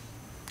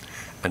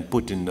and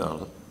put in,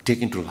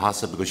 taken to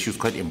Lhasa because she was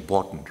quite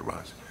important to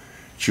us.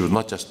 She was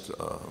not just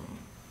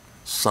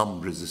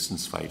some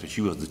resistance fighter,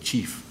 she was the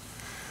chief.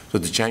 So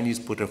the Chinese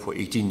put her for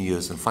 18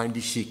 years, and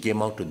finally she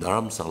came out to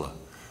Dharamsala,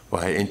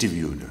 where I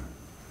interviewed her.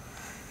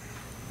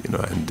 You know,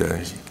 and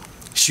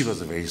she was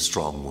a very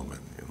strong woman,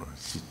 you know.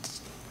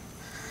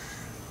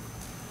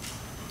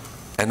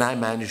 And I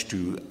managed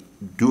to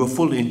do a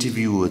full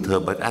interview with her,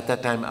 but at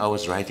that time I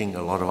was writing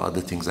a lot of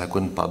other things. I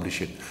couldn't publish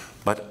it.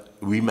 But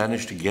we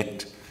managed to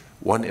get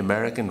one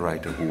American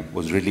writer who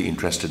was really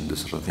interested in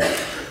this sort of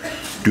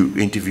thing to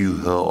interview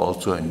her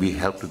also, and we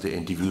helped with the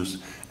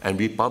interviews, and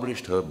we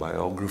published her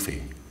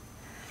biography,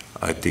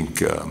 I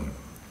think,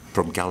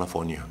 from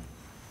California.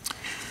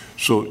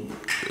 So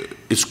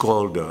it's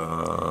called,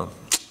 I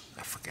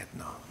forget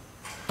now.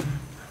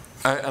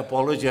 I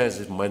apologize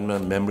if my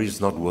memory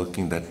is not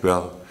working that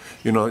well.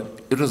 You know,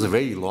 it was a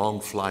very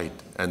long flight,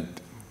 and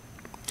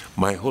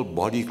my whole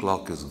body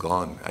clock is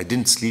gone. I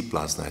didn't sleep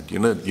last night. You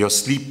know, your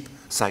sleep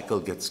cycle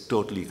gets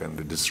totally kind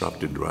of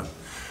disrupted, right?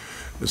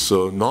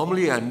 So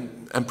normally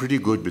I'm pretty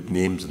good with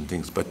names and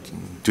things, but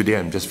today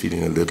I'm just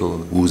feeling a little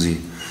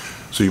woozy.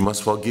 So you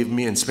must forgive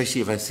me, and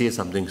especially if I say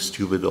something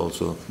stupid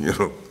also, you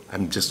know,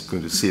 I'm just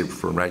going to say it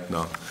from right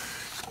now.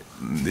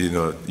 You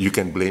know, you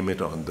can blame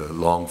it on the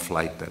long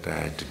flight that I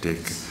had to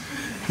take.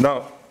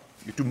 Now,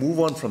 to move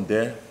on from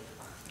there,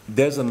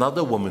 there's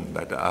another woman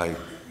that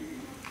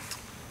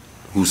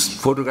who's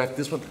photographed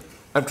this one.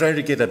 I'm trying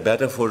to get a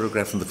better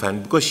photograph from the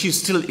family because she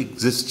still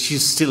exists,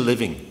 she's still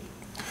living.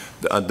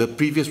 The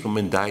previous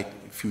woman died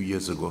a few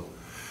years ago.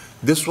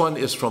 This one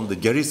is from the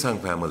Jarisang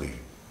family.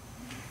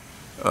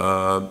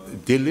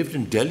 They lived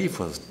in Delhi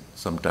for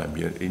some time,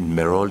 in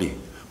Meroli,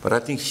 but I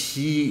think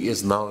she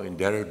is now in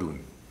Dehradun.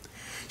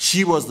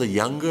 She was the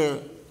younger,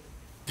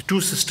 the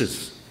 2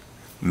 sisters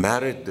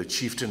married the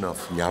chieftain of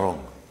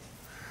Nyarong.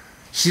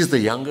 She's the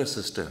younger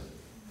sister.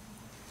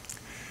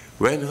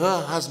 When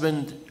her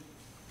husband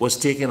was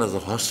taken as a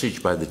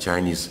hostage by the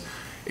Chinese,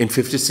 in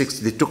 '56,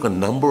 they took a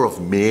number of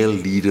male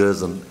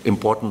leaders and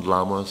important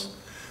lamas,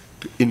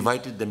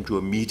 invited them to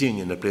a meeting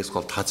in a place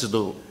called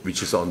Thatsudo,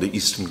 which is on the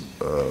eastern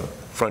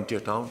frontier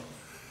town,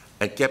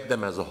 and kept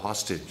them as a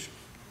hostage.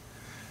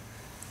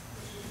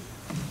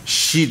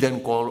 She then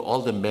called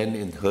all the men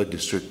in her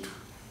district,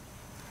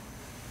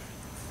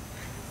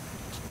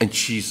 and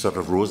she sort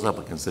of rose up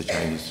against the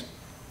Chinese.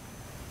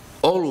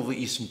 All over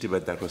eastern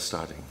Tibet, that was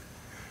starting.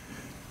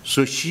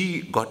 So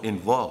she got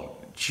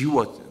involved. She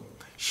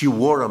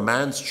wore a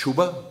man's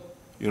chuba,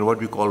 you know what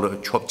we call a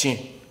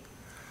chopchin,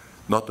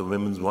 not the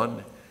women's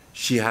one.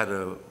 She had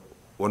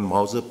one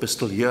Mauser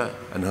pistol here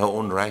and her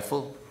own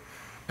rifle,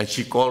 and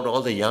she called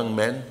all the young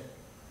men.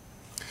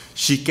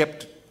 She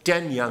kept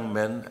 10 young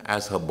men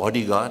as her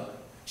bodyguard.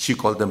 She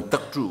called them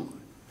Taktru,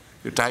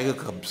 the tiger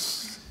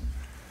cubs.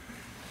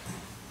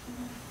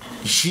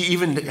 She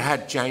even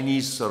had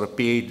Chinese sort of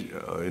paid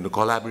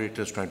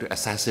collaborators trying to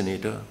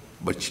assassinate her.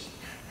 But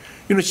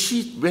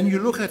when you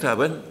look at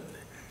her,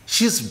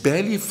 she's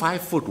barely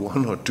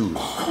 5'1" or 2,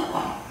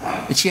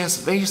 and she has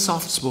very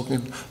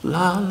soft-spoken,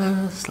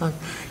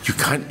 you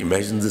can't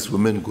imagine this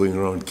woman going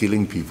around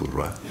killing people,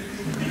 right?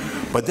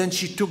 But then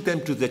she took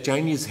them to the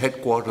Chinese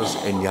headquarters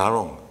in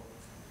Yarong,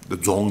 the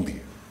Zongdi,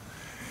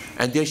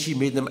 and there she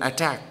made them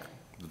attack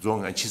the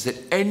Zong, and she said,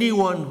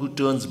 anyone who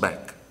turns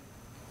back,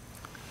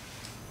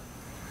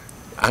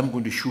 I'm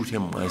going to shoot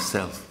him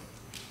myself.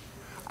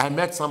 I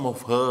met some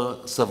of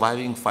her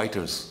surviving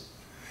fighters,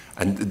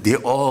 and they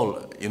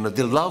all, they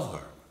love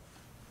her.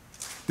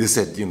 They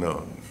said,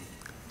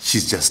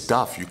 she's just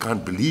tough. You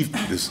can't believe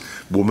this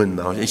woman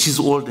now. And she's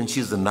old and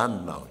she's a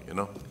nun now,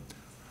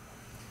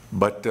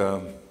 But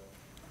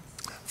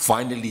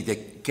finally they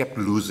kept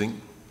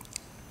losing.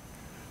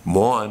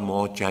 more and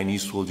more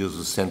Chinese soldiers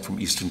were sent from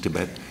eastern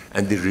Tibet,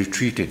 and they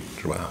retreated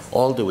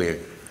all the way.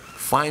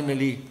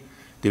 Finally,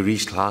 they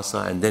reached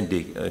Lhasa, and then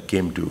they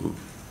came to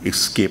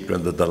escape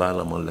when the Dalai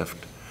Lama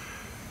left.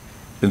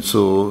 And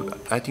so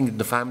I think in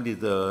the family,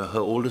 her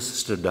older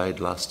sister died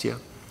last year.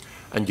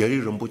 And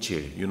Gyari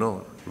Rinpoche, you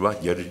know,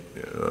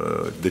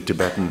 the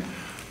Tibetan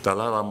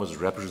Dalai Lama's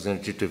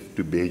representative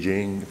to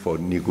Beijing for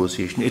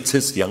negotiation, it's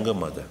his younger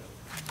mother,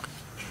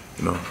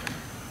 you know.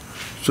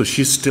 So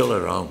she's still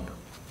around.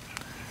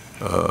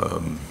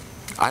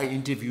 I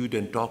interviewed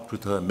and talked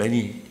with her on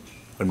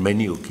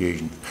many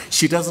occasions.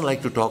 She doesn't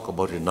like to talk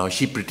about it now.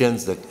 She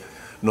pretends that,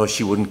 no,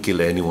 she wouldn't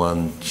kill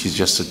anyone. She's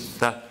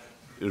just a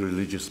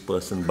religious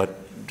person. But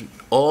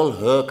all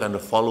her kind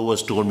of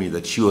followers told me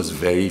that she was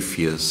very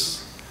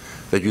fierce,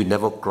 that you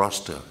never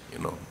crossed her, you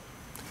know.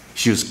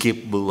 She was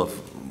capable of,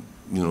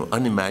 you know,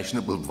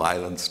 unimaginable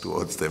violence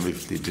towards them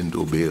if they didn't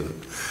obey her.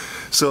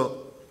 So,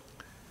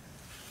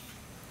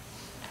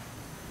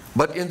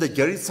 but in the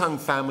Gyari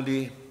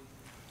family,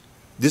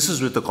 this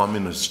is with the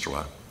communists,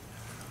 right?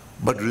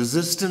 But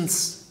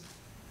resistance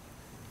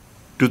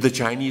to the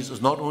Chinese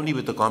was not only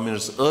with the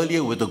communists,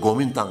 earlier with the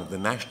Kuomintang, the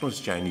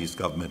nationalist Chinese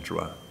government,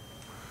 right?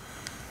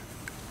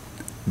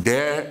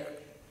 Their,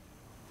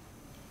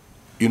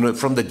 you know,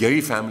 from the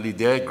Gyari family,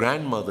 their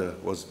grandmother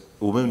was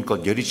a woman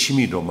called Gyari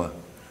Chimidoma.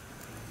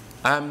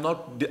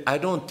 I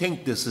don't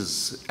think this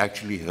is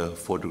actually her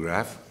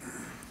photograph,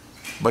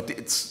 but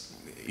it's,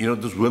 you know,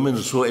 those women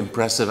are so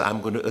impressive,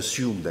 I'm going to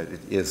assume that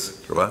it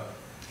is, right?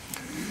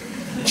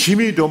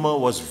 Chimidoma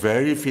was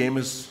very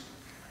famous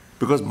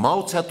because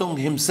Mao Zedong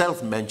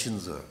himself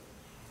mentions her.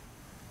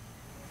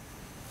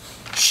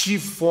 She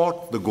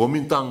fought the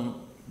Kuomintang,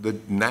 the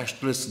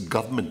nationalist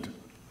government,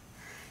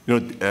 you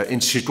know, in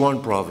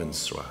Sichuan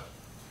province, right?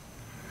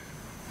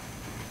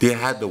 They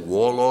had the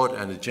warlord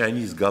and the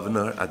Chinese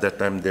governor at that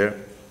time there,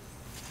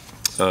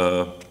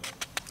 Liu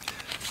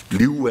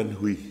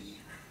Wenhui.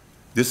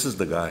 This is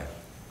the guy.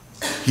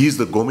 He's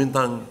the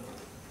Kuomintang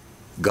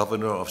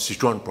governor of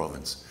Sichuan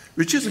province,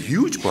 which is a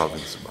huge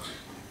province.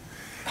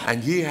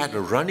 And he had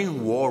a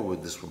running war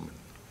with this woman.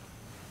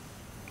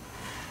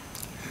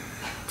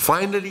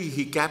 Finally,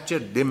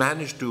 they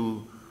managed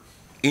to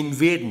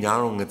invade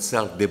Nyarong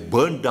itself. They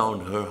burned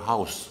down her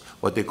house,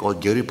 what they call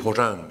Gyari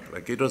Porang.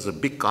 Like, it was a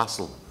big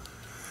castle.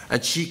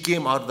 And she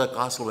came out of the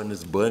castle when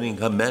it's burning.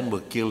 Her men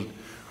were killed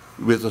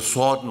with a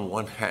sword in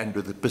one hand,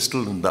 with a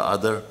pistol in the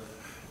other.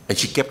 And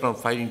she kept on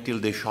fighting till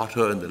they shot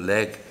her in the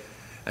leg.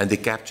 And they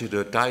captured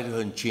her, tied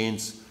her in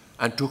chains,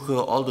 and took her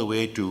all the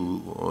way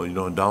to, you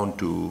know, down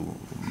to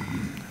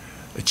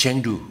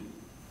Chengdu,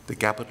 the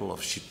capital of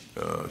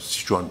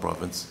Sichuan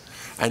province.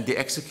 And they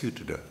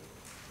executed her.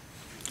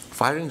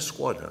 Firing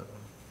squad. Huh?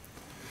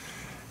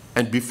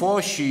 And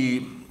before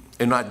she,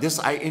 you know, this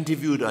I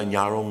interviewed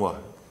Nyarongwa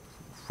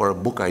for a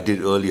book I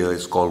did earlier.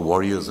 It's called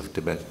Warriors of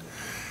Tibet.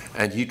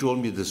 And he told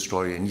me this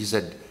story. And he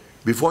said,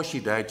 before she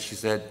died, she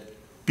said,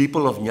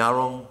 "People of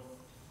Nyarong,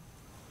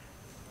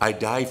 I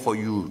die for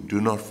you.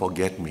 Do not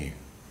forget me."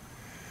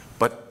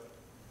 But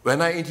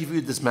when I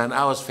interviewed this man,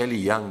 I was fairly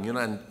young, you know,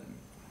 and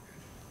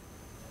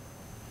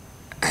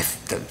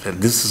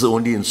this is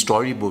only in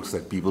storybooks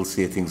that people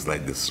say things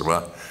like this,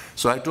 right?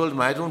 So I told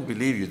him, I don't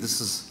believe you. This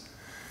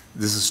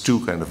is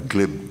too kind of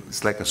glib.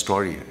 It's like a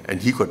story. And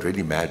he got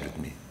really mad with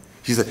me.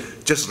 He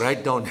said, "Just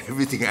write down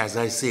everything as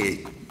I say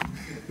it."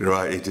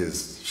 Right, it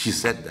is. She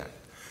said that.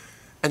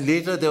 And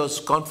later there was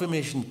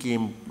confirmation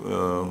came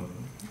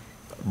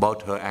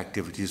about her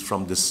activities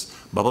from this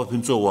Baba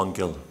Pinso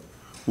Wangkel,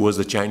 who was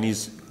a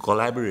Chinese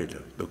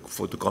collaborator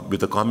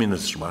with the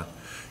communists. Right?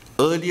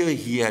 Earlier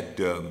he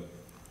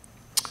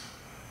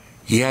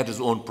had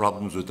his own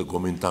problems with the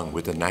Kuomintang,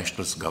 with the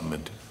nationalist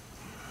government.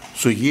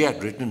 So he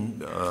had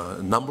written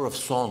a number of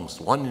songs,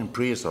 one in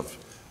praise of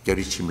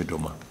Gyari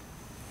Chimidoma.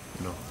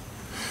 You know.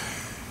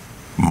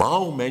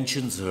 Mao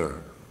mentions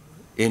her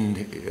in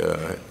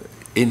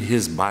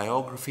his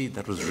biography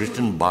that was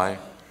written by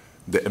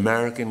the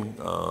American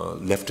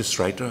leftist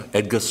writer,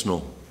 Edgar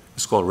Snow.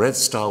 It's called Red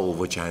Star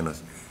Over China.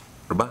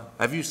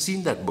 Have you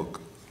seen that book?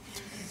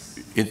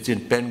 It's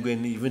in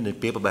Penguin, even in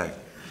paperback.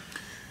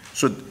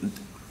 So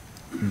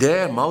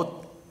there,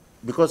 Mao,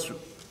 because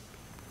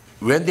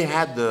when they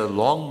had the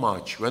long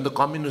march, when the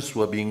communists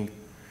were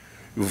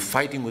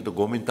fighting with the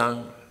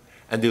Kuomintang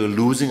and they were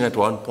losing at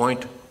one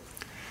point,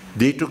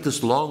 they took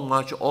this long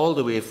march all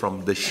the way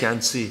from the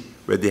Shanxi,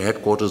 where their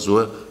headquarters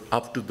were,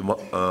 up to the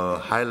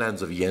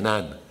highlands of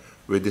Yan'an,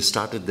 where they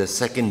started their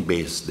second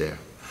base there.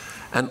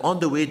 And on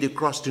the way, they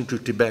crossed into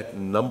Tibet, a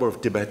number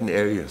of Tibetan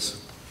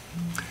areas.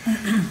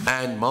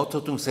 And Mao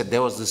Zedong said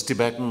there was this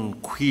Tibetan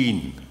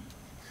queen.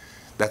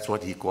 That's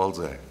what he calls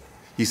her.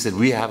 He said,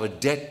 "We have a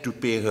debt to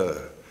pay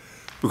her."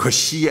 Because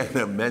she and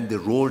her men, they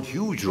rolled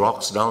huge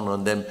rocks down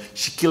on them.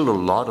 She killed a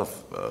lot of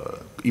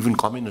even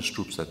communist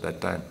troops at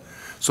that time.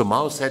 So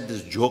Mao said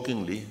this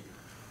jokingly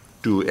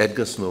to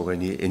Edgar Snow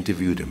when he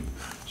interviewed him.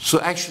 So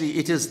actually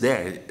it is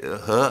there.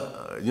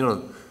 Her, you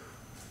know,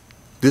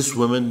 this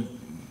woman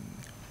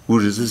who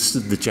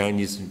resisted the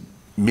Chinese,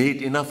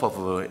 made enough of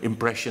an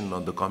impression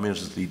on the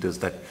communist leaders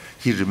that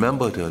he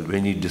remembered her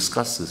when he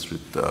discussed this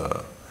with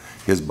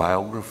his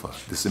biographer,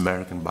 this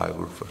American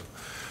biographer.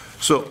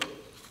 So,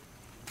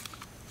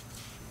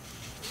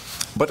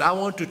 but I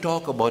want to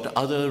talk about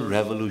other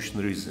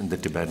revolutionaries in the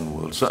Tibetan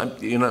world. So,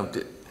 you know,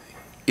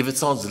 if it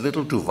sounds a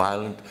little too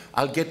violent,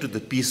 I'll get to the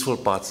peaceful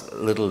parts a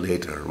little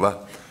later.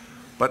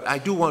 But I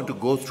do want to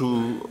go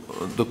through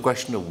the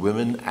question of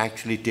women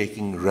actually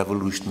taking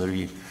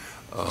revolutionary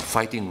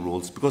fighting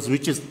roles, because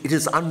it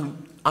is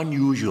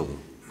unusual.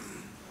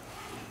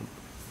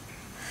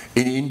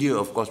 In India,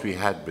 of course, we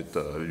had with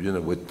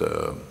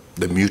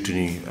the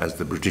mutiny, as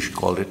the British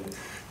called it,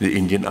 the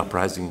Indian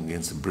uprising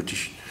against the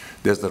British.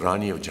 There's the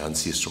Rani of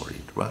Jhansi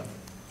story, right?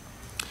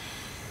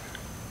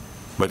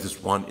 But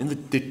it's one. In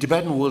the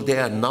Tibetan world,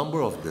 there are a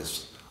number of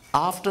this.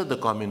 After the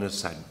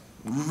communists had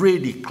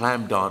really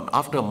clamped down,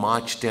 after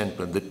March 10th,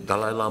 when the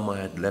Dalai Lama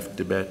had left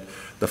Tibet,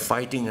 the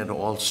fighting had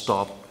all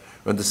stopped,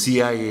 when the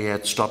CIA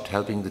had stopped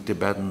helping the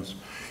Tibetans,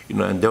 you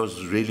know, and there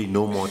was really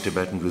no more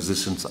Tibetan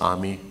resistance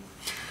army.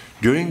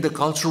 During the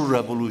Cultural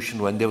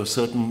Revolution, when there was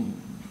certain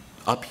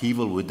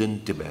upheaval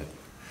within Tibet,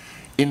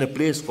 in a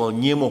place called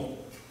Nyemo,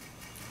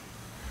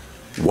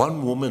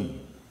 one woman,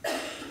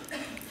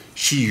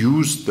 she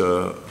used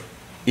the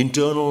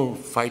internal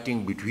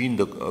fighting between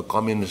the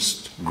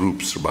communist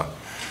groups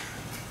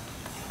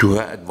to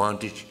her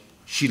advantage.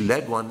 She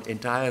led one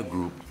entire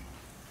group,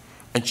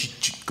 and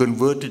she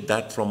converted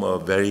that from a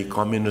very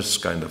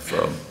communist kind of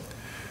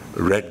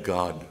Red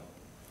Guard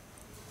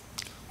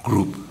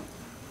group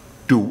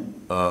to,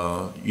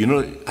 you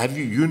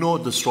know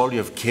the story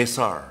of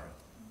Kesar,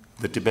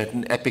 the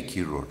Tibetan epic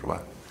hero,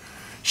 right?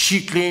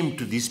 She claimed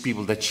to these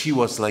people that she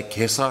was like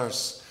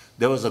Kesar's.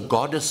 There was a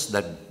goddess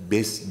that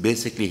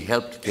basically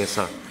helped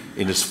Kesar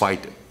in his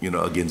fight, you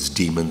know, against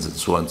demons and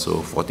so on and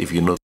so forth, if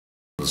you know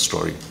the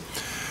story.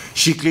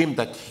 She claimed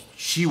that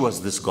she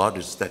was this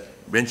goddess, that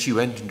when she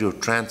went into a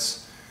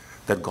trance,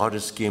 that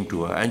goddess came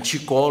to her, and she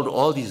called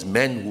all these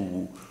men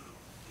who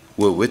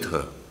were with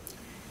her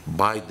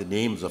by the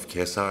names of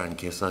Kesar and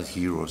Kesar's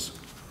heroes.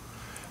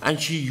 And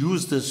she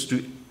used this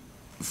to,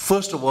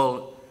 first of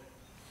all,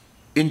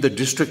 in the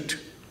district,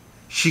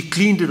 she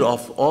cleaned it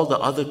off all the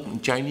other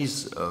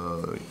Chinese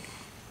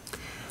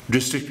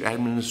district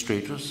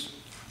administrators,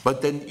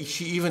 but then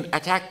she even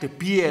attacked the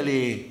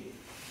PLA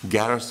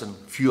garrison,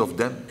 few of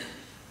them.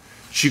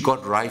 She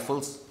got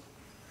rifles,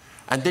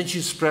 and then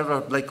she spread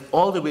out like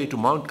all the way to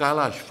Mount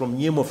Kailash from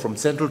Nyemo, from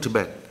central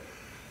Tibet.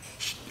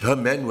 Her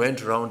men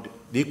went around.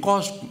 They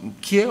caused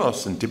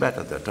chaos in Tibet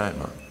at that time.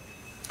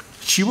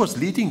 She was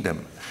leading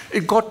them.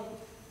 It got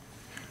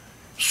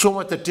so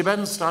much that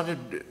Tibetans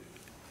started,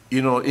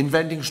 you know,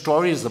 inventing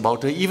stories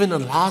about her, even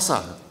in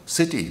Lhasa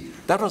city.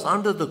 That was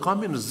under the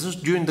communists. This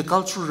was during the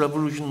Cultural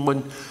Revolution,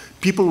 when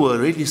people were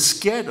really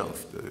scared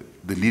of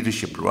the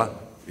leadership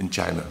in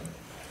China.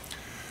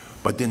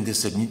 But then they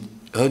said,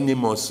 her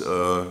name was,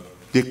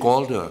 they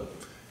called her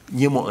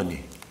Nyemo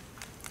Ani.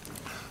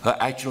 Her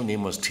actual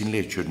name was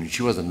Tinle Chudni.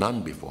 She was a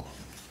nun before.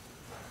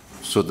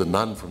 So the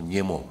nun from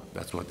Nyemo,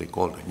 that's what they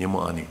called her,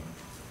 Nyemo Ani.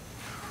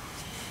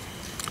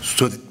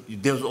 So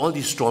there was all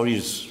these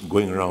stories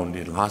going around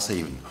in Lhasa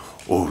even.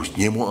 Oh,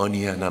 Nyemo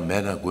Ani and her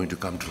men are going to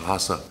come to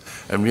Lhasa.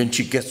 And when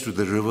she gets to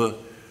the river,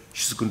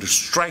 she's going to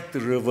strike the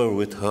river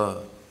with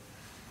her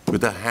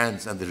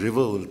hands, and the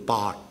river will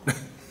part.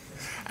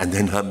 And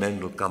then her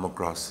men will come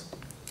across.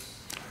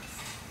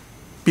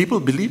 People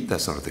believed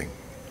that sort of thing,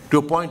 to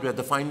a point where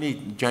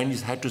finally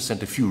Chinese had to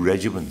send a few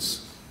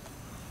regiments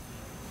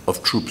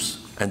of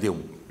troops, and they,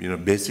 you know,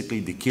 basically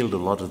they killed a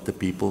lot of the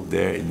people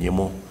there in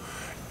Nyemo.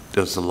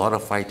 There was a lot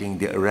of fighting.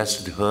 They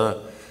arrested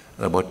her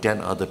and about 10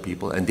 other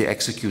people, and they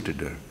executed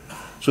her.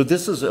 So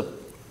this is a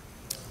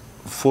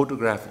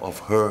photograph of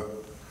her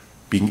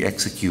being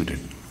executed,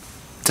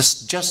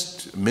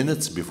 just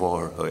minutes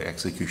before her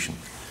execution.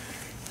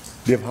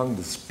 They've hung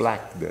this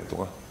plaque there,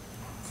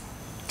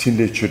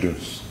 Tinle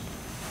Chudus.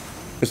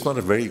 It's not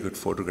a very good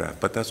photograph,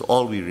 but that's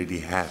all we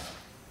really have.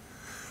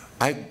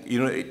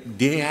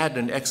 They had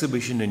an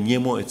exhibition in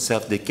Nyemo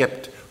itself. They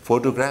kept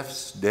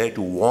photographs there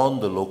to warn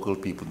the local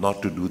people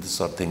not to do this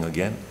sort of thing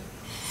again.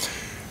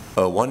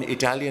 One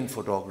Italian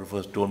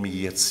photographer told me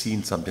he had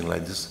seen something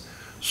like this.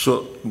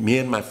 So me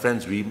and my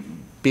friends, we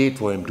paid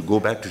for him to go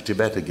back to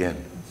Tibet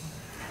again,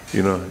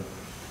 you know,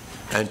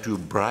 and to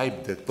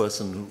bribe that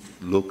person,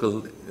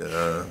 local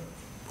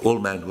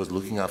old man who was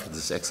looking after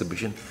this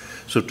exhibition,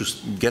 so to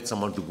get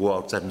someone to go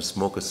outside and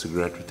smoke a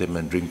cigarette with him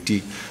and drink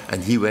tea,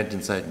 and he went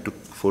inside and took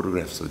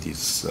photographs of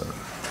these.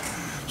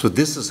 So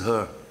this is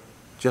her,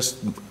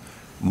 just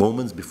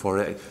moments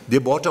before they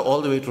brought her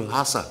all the way to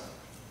Lhasa.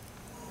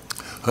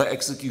 Her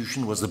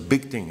execution was a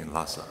big thing in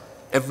Lhasa.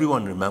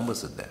 Everyone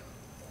remembers it there.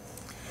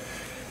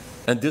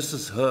 And this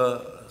is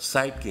her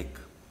sidekick,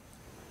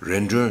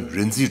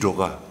 Rinzi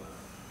Doga,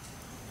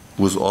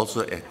 who was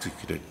also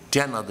executed.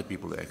 10 other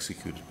people were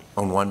executed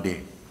on one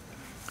day.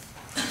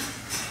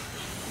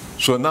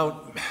 So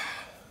now,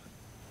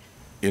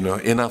 you know,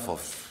 enough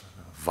of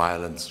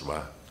violence.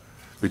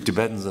 The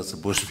Tibetans are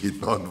supposed to be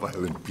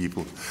non-violent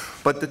people.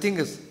 But the thing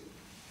is,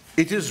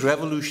 it is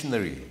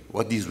revolutionary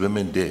what these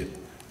women did.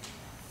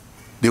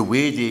 The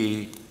way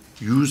they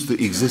used the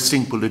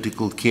existing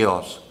political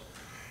chaos,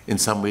 in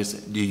some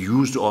ways, they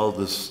used all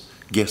this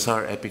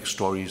Gesar epic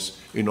stories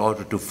in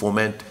order to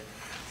foment,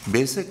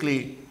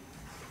 basically,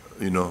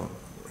 you know,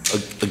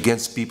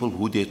 against people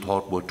who they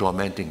thought were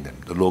tormenting them.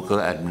 The local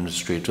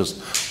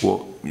administrators were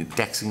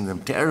taxing them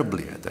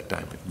terribly at that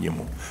time in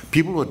Nyimo.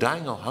 People were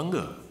dying of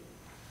hunger.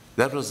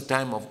 That was the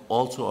time of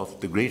also of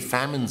the great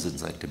famines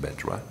inside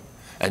Tibet, right?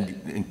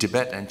 And in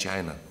Tibet and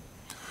China.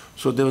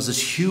 So there was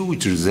this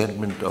huge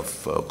resentment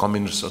of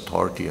communist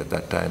authority at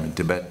that time in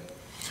Tibet.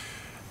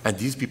 And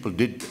these people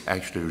did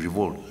actually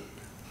revolt.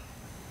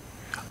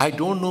 I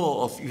don't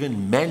know of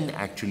even men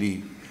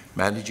actually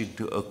managing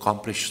to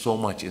accomplish so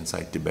much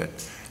inside Tibet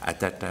at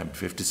that time,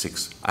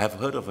 56. I've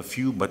heard of a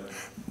few, but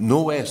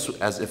nowhere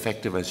as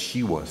effective as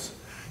she was.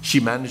 She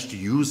managed to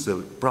use the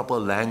proper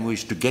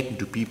language to get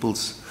into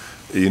people's,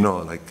 you know,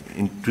 like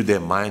into their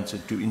minds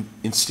and to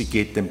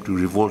instigate them to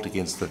revolt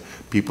against the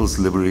People's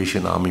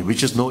Liberation Army,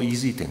 which is no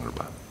easy thing,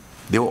 Rabbi.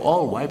 They were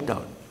all wiped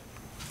out.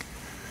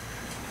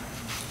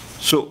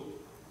 So,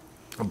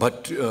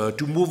 but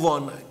to move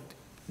on,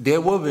 there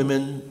were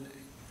women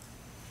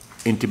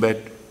in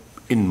Tibet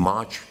in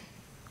March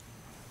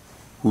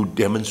who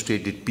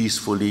demonstrated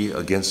peacefully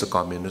against the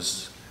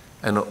communists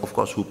and of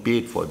course who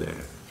paid for their,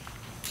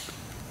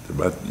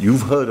 but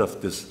you've heard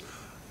of this,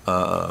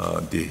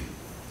 the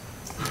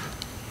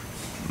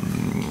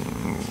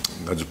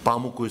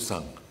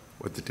Pamukui-sang,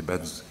 what the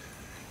Tibetans,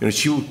 you know,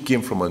 she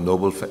came from a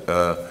noble,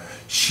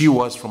 she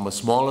was from a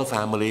smaller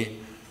family,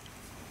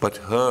 but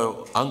her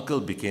uncle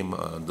became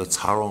the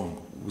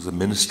Tsarong, who was a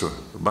minister,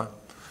 right?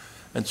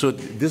 And so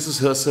this is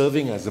her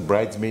serving as a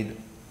bridesmaid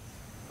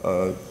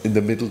in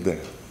the middle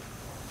there.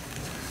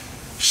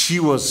 She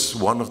was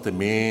one of the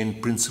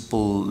main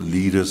principal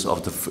leaders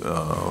of the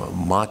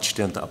March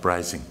 10th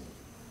uprising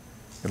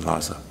in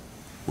Lhasa,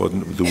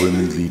 one of the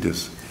women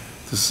leaders.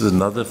 This is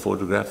another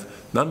photograph.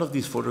 None of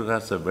these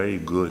photographs are very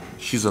good.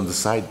 She's on the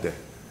side there.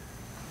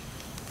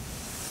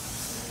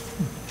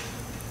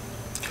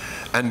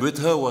 And with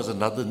her was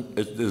another,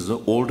 there's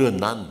an older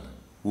nun.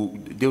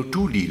 There were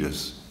two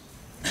leaders.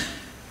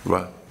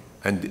 Right?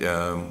 And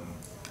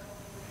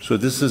so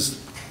this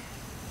is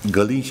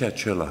Galinsha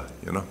Chela,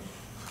 you know.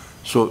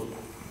 So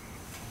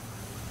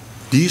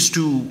these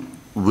two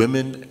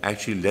women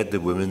actually led the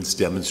women's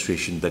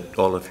demonstration that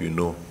all of you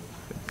know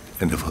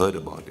and have heard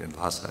about in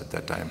Lhasa at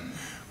that time,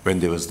 when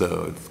there was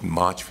the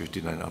March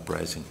 59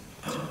 uprising.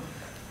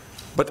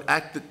 But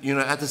at the, you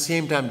know, at the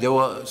same time, there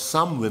were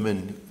some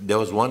women. There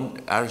was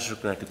one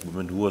aristocratic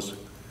woman who was,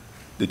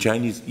 the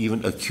Chinese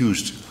even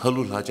accused,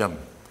 Halul Hajam,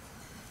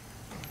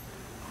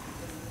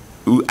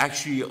 who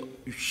actually,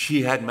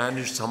 she had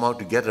managed somehow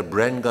to get a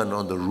Bren gun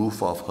on the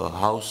roof of her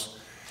house,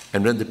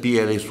 and when the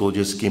PLA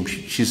soldiers came,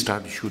 she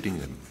started shooting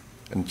them.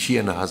 And she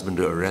and her husband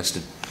were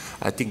arrested.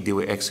 I think they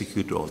were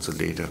executed also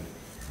later.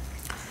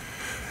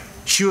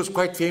 She was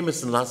quite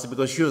famous in Lhasa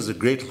because she was a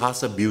great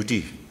Lhasa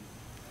beauty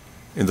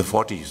in the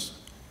 40s.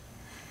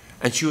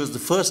 And she was the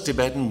first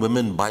Tibetan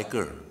woman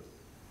biker.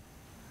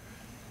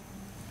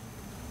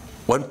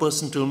 One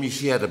person told me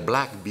she had a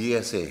black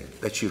BSA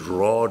that she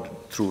roared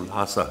through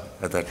Lhasa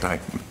at that time.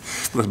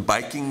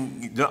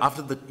 Biking, you know,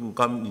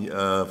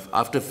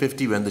 after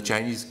 50, when the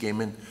Chinese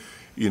came in,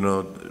 you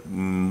know,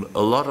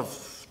 a lot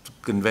of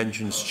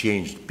conventions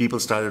changed. People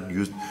started to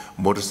use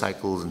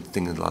motorcycles and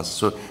things in Lhasa.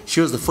 So she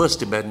was the first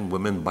Tibetan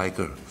woman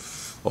biker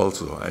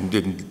also, and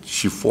then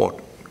she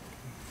fought.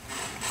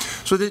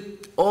 So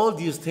that all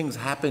these things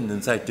happened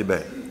inside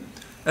Tibet.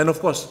 And of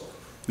course,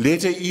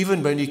 later,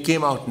 even when he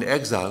came out in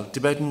exile,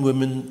 Tibetan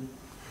women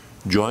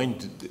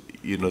joined,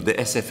 you know, the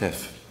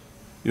SFF,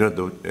 you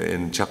know,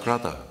 in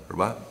Chakrata,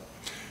 right?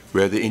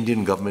 Where the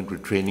Indian government were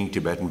training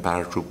Tibetan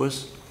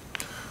paratroopers.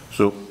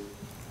 So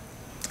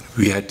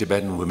we had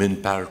Tibetan women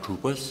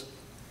paratroopers.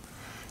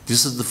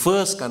 This is the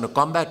first kind of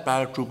combat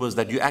paratroopers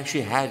that you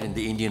actually had in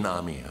the Indian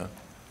army. Huh?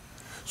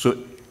 So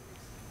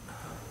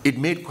it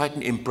made quite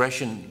an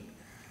impression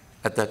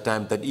at that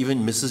time that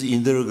even Mrs.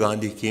 Indira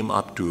Gandhi came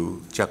up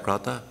to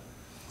Chakrata,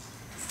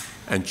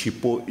 and she,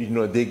 you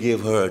know, they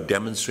gave her a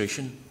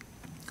demonstration,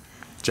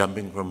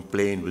 jumping from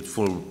plane with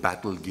full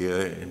battle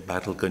gear in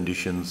battle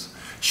conditions.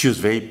 She was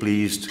very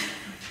pleased.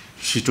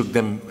 She took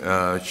them,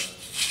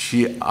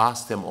 she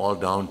asked them all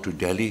down to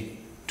Delhi,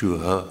 to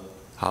her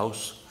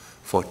house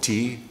for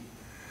tea.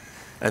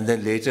 And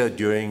then later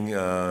during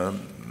the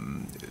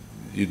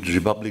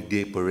Republic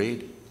Day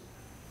parade,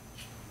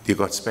 they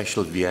got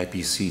special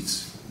VIP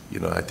seats. You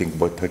know, I think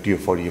about 30 or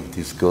 40 of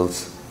these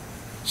girls.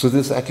 So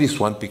there's at least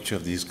one picture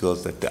of these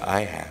girls that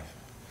I have.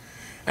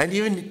 And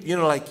even, you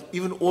know, like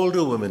even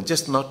older women,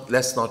 let's not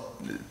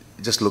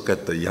just look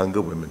at the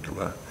younger women.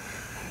 Right?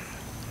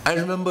 I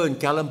remember in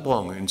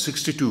Kalimpong in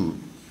 '62,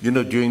 you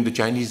know, during the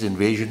Chinese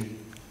invasion,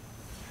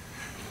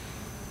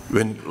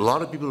 when a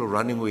lot of people were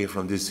running away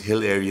from these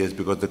hill areas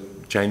because the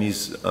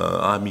Chinese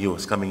army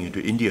was coming into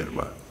India.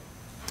 Right?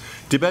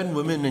 Tibetan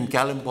women in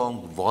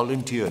Kalimpong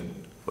volunteered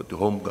for the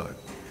Home Guard.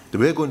 They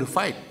were going to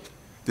fight.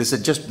 They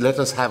said, just let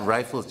us have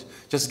rifles.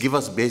 Just give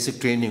us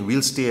basic training.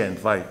 We'll stay and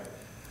fight.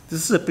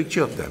 This is a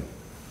picture of them.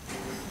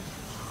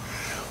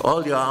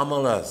 All your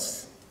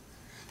amalas,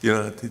 you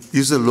know,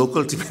 these are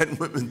local Tibetan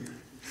women.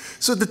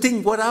 So the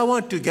thing, what I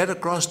want to get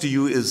across to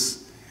you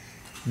is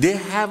they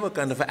have a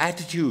kind of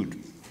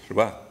attitude,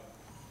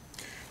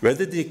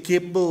 whether they're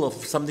capable of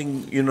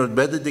something, you know,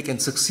 whether they can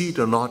succeed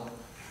or not,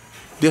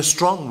 they're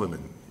strong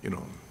women, you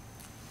know.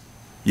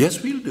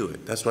 Yes, we'll do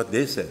it. That's what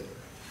they said.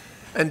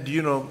 And,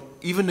 you know,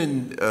 even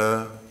in,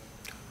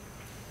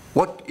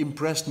 what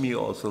impressed me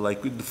also,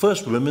 like the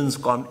first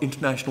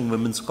International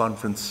Women's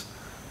Conference,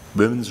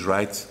 Women's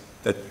Rights,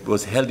 that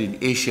was held in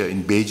Asia,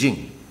 in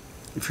Beijing,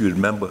 if you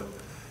remember,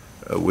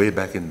 way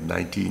back in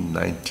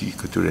 1990,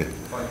 Couture.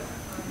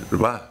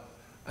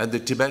 And the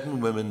Tibetan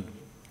women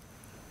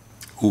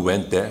who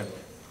went there,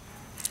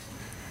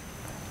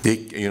 they,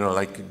 you know,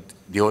 like,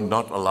 they were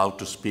not allowed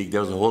to speak.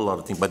 There was a whole lot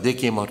of things, but they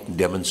came out and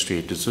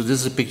demonstrated. So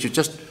this is a picture,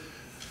 just,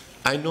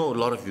 I know a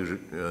lot of you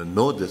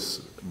know this,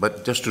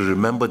 but just to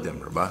remember them,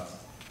 Rabba.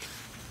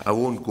 I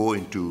won't go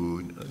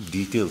into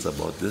details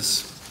about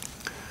this,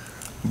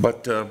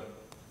 but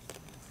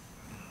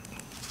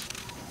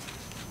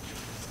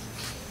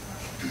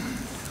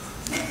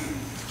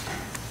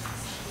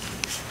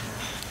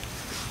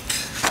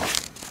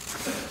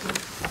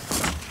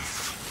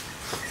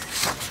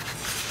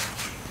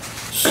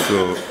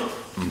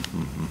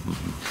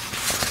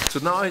so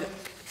now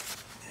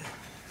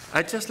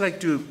I'd just like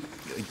to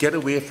get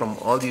away from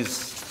all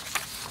these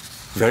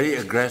very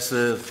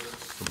aggressive,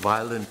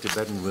 violent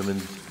Tibetan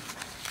women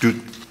to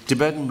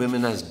Tibetan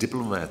women as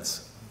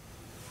diplomats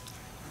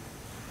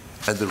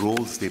and the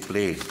roles they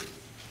played.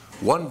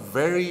 One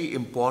very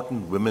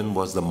important woman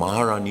was the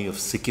Maharani of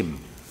Sikkim,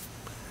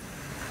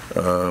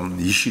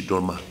 Yishi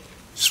Dorma.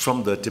 She's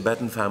from the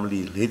Tibetan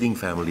family, leading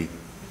family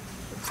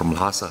from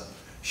Lhasa.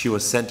 She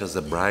was sent as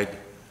a bride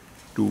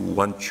to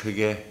one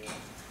Choge,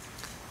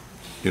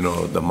 you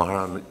know, the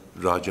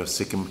Maharaja of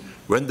Sikkim,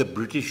 when the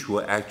British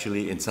were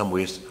actually in some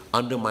ways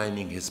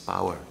undermining his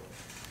power.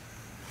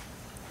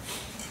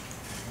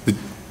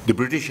 The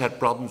British had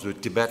problems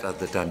with Tibet at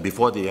the time,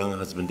 before the Young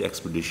Husband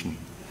expedition.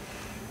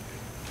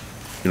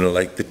 You know,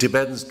 like the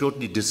Tibetans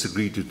totally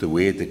disagreed with the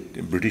way that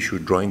the British were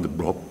drawing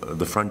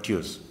the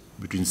frontiers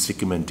between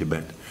Sikkim and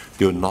Tibet.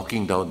 They were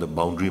knocking down the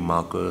boundary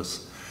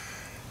markers.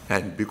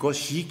 And because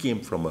she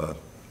came from a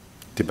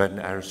Tibetan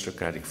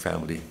aristocratic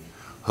family,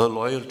 her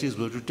loyalties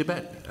were to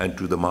Tibet and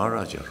to the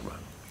Maharaja.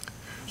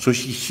 So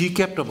she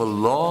kept up a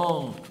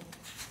long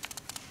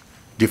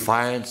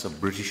defiance of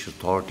British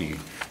authority,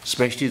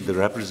 especially the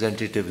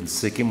representative in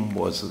Sikkim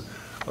was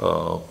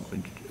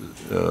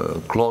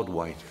Claude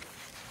White,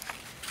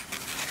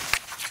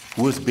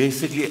 who was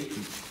basically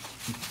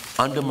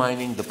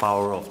undermining the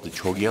power of the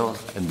Chogyal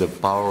and the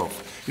power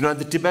of, you know, and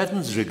the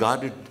Tibetans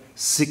regarded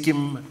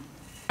Sikkim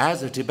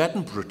as a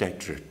Tibetan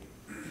protectorate.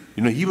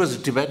 You know, he was a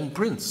Tibetan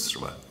prince,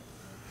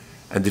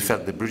 and they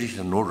felt the British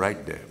had no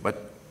right there.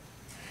 But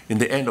in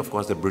the end, of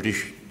course, the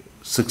British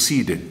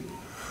succeeded.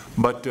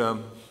 But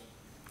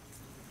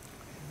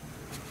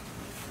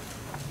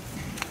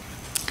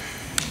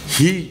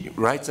he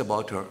writes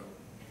about her.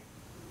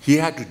 He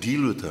had to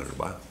deal with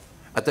her.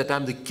 At the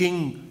time, the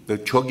king, the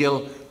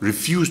Chogyal,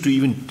 refused to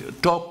even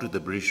talk to the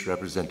British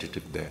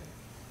representative there.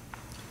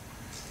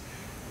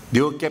 They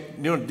were kept,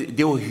 you know,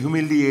 they were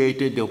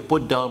humiliated, they were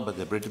put down by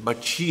the British,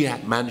 but she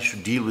had managed to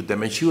deal with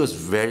them, and she was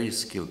very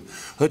skilled.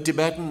 Her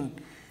Tibetan,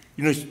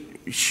 you know,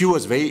 she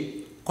was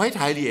quite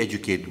highly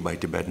educated by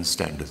Tibetan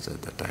standards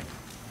at that time.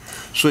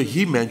 So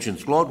he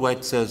mentions, Lord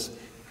White says,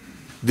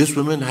 this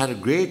woman had a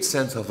great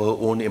sense of her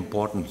own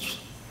importance.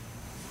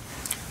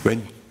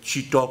 When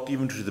she talked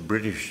even to the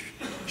British,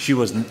 she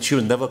was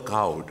never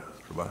cowed.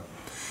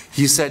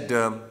 He said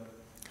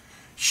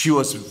she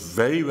was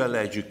very well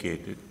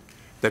educated,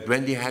 that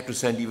when they had to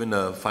send even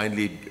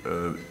finally,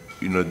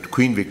 you know,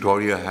 Queen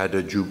Victoria had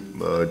a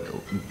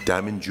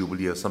Diamond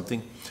Jubilee or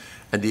something,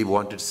 and they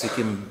wanted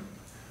Sikkim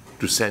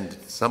to send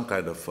some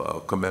kind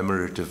of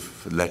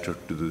commemorative letter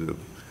to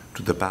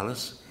the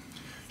palace.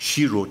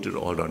 She wrote it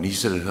all down. He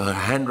said her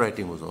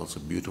handwriting was also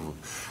beautiful.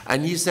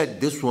 And he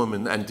said this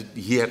woman, and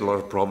he had a lot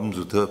of problems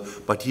with her,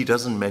 but he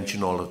doesn't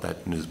mention all of that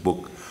in his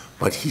book.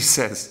 But he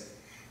says,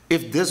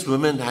 if this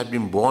woman had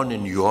been born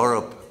in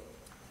Europe,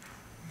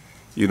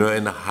 you know,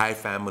 in a high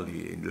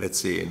family,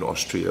 let's say in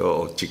Austria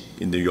or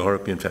in the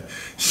European family,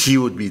 she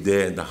would be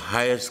there in the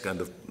highest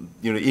kind of,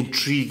 you know,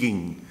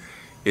 intriguing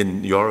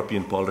in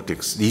European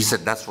politics. He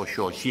said that's for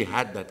sure. She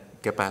had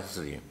that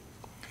capacity.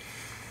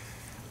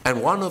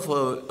 And one of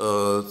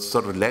her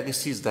sort of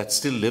legacies that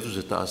still lives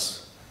with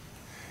us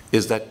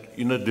is that,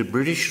 you know, the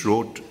British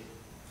wrote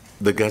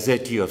the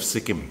Gazette of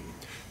Sikkim.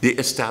 They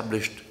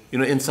established, you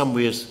know, in some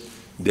ways,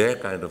 their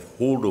kind of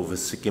hold over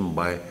Sikkim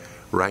by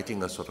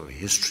writing a sort of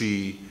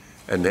history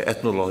and an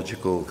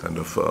ethnological kind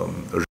of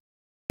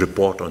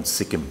report on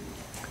Sikkim.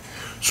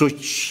 So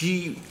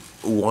she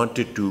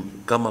wanted to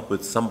come up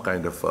with some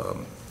kind of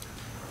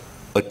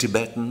a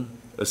Tibetan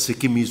a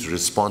Sikkimese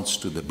response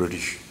to the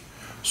British.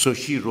 So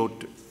she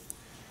wrote,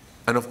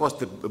 and of course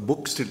the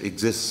book still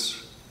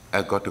exists.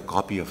 I got a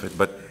copy of it,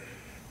 but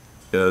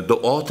the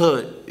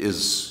author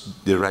is,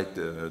 they write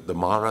the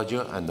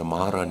Maharaja and the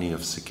Maharani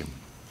of Sikkim.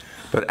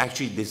 But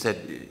actually they said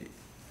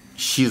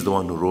she's the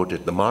one who wrote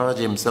it. The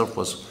Maharaja himself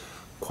was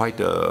quite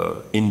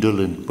an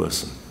indolent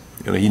person.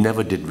 You know, he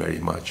never did very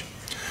much.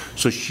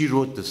 So she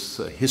wrote this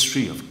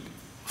history of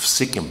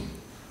Sikkim,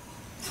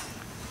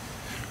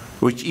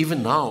 which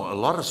even now a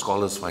lot of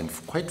scholars find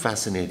quite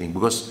fascinating,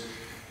 because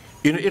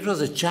you know, it was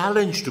a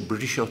challenge to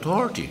British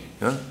authority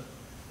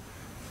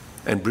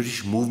and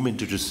British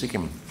movement into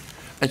Sikkim.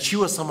 And she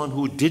was someone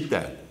who did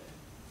that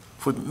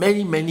for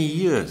many, many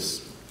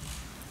years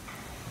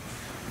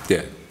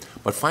there.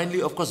 But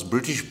finally, of course,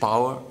 British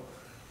power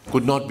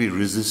could not be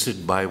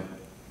resisted by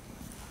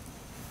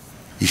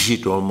Ishi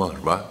Tolmar,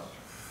 right?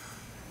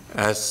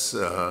 As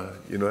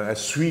you know,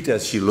 as sweet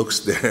as she looks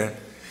there,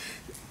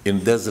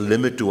 there's a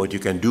limit to what you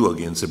can do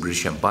against the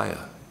British Empire,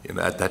 you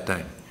know, at that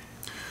time.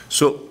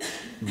 So,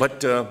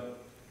 but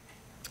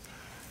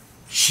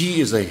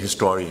she is a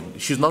historian.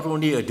 She's not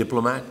only a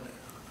diplomat,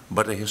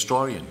 but a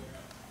historian.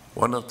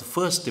 One of the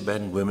first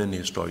Tibetan women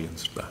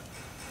historians.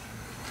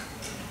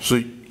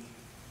 So,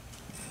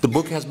 the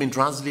book has been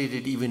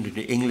translated even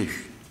into English.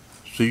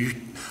 So,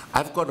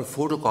 I've got a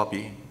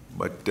photocopy,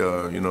 but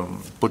you know,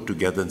 put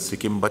together in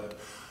Sikkim. But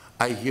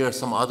I hear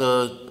some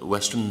other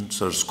Western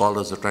sort of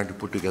scholars are trying to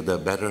put together a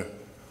better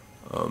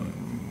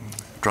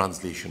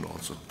translation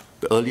also.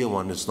 The earlier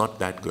one is not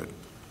that good.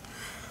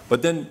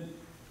 But then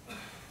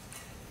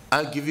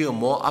I'll give you a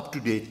more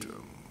up-to-date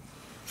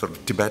sort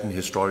of Tibetan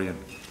historian,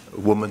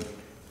 woman.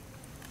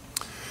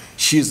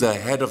 She's the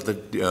head of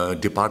the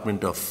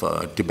Department of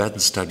Tibetan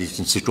Studies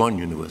in Sichuan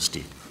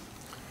University.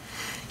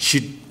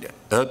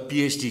 Her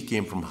PhD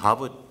came from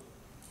Harvard,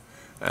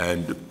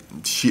 and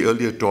she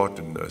earlier taught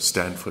in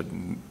Stanford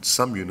and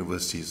some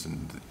universities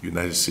in the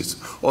United States,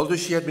 although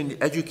she had been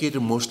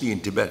educated mostly in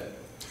Tibet.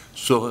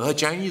 So her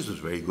Chinese was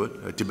very good,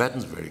 her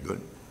Tibetan's very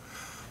good,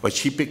 but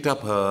she picked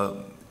up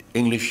her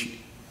English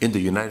in the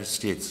United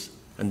States,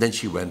 and then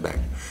she went back.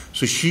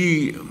 So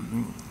she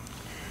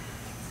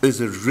is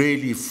a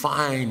really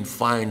fine,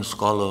 fine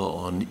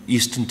scholar on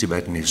Eastern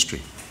Tibetan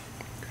history.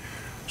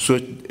 So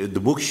the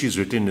book she's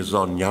written is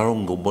on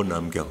Nyarong Gombo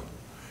Namgyal,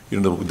 you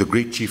know, the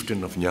great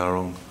chieftain of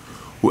Nyarong,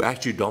 who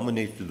actually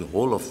dominated the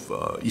whole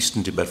of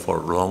Eastern Tibet for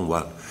a long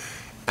while.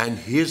 And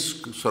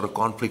his sort of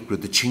conflict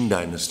with the Qing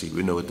dynasty,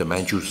 you know, with the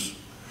Manchus.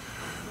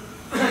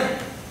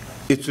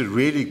 It's a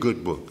really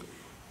good book.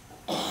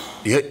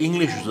 Her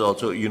English is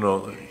also, you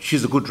know,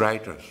 she's a good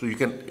writer, so you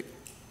can,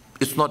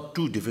 it's not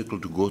too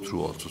difficult to go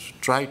through also. So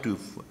try to,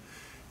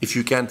 if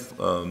you can,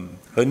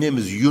 her name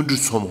is Yundu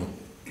Somo.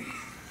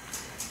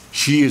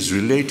 She is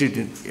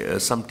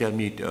related, some tell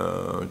me,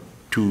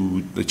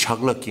 to the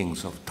Chagla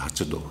kings of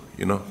Tachado,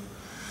 you know.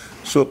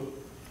 So,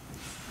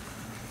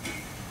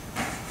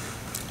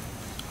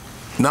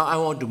 now I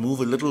want to move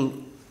a little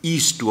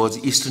east towards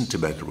Eastern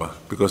Tibet,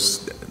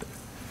 because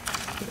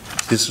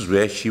this is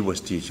where she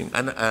was teaching.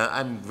 And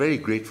I'm very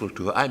grateful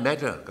to her. I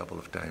met her a couple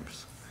of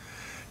times.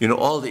 You know,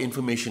 all the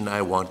information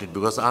I wanted,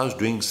 because I was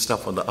doing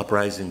stuff on the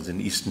uprisings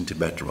in Eastern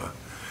Tibet.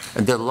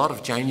 And there are a lot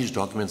of Chinese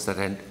documents that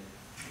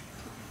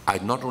I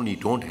not only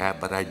don't have,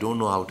 but I don't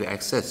know how to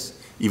access,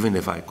 even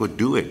if I could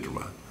do it.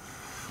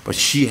 But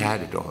she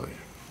had it all.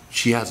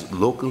 She has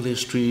local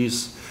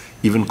histories,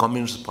 even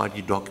Communist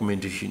Party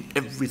documentation,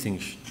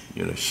 everything,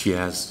 you know, she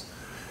has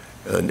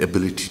an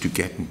ability to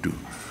get into.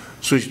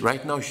 So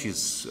right now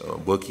she's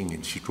working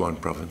in Sichuan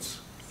province.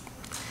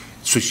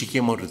 So she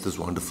came out with this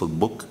wonderful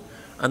book.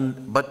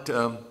 But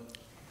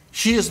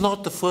she is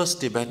not the first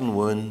Tibetan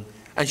woman,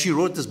 and she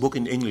wrote this book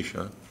in English,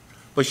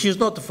 but she is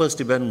not the first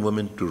Tibetan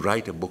woman to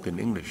write a book in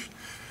English.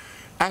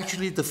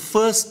 Actually, the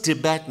first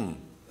Tibetan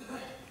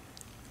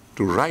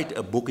to write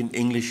a book in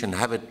English and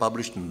have it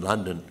published in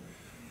London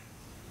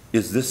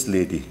is this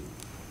lady,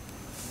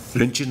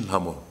 Rinchen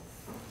Lhamo.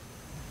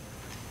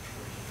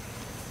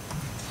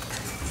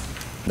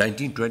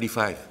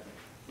 1925,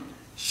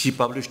 she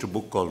published a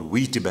book called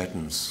We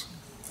Tibetans.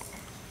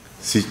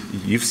 See,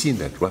 you've seen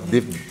that, right?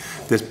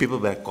 There's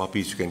paperback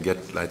copies you can get.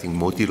 I think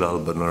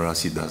Motilal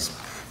Banarasi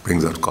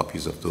brings out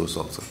copies of those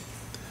also.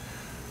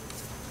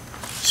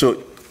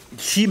 So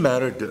she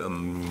married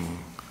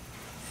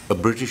a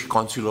British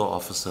consular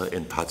officer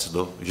in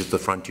Thatsdo, which is the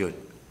frontier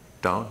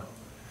town.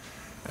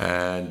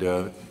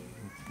 And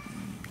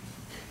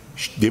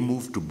they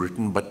moved to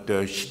Britain, but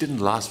she didn't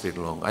last very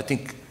long. I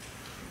think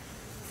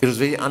it was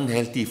very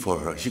unhealthy for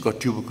her. She got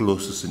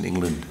tuberculosis in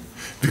England.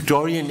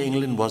 Victorian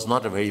England was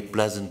not a very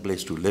pleasant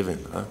place to live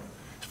in.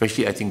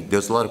 Especially, I think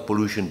there's a lot of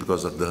pollution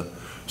because of the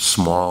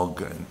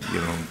smog and,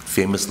 you know,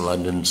 famous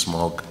London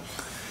smog.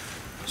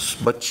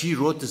 But she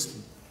wrote this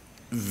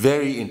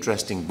very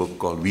interesting book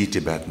called We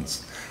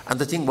Tibetans. And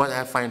the thing what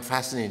I find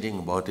fascinating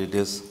about it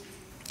is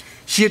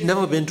she had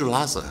never been to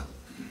Lhasa.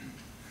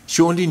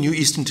 She only knew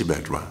Eastern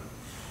Tibet.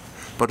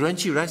 But when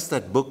she writes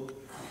that book,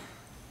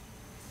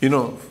 you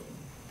know,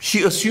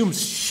 she assumes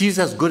she's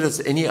as good as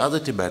any other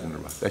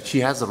Tibetan, that she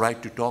has the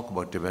right to talk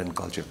about Tibetan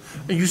culture.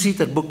 And you see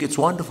that book, it's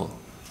wonderful.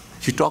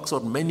 She talks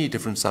about many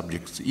different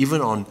subjects,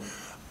 even on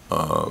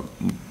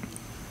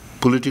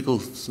political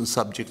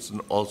subjects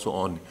and also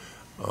on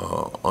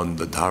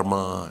the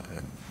Dharma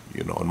and,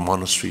 you know, on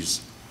monasteries.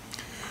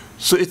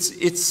 So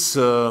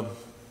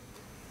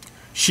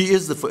she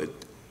is the first.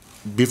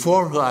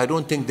 Before her, I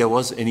don't think there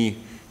was any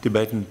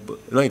Tibetan,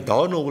 like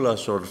Dawa Norbu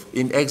sort of,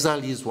 in exile,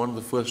 he's one of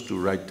the first to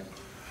write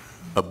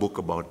a book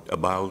about a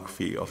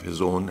biography of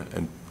his own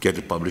and get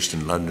it published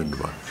in London.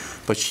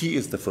 But she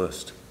is the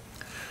first.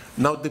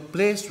 Now, the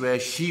place where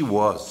she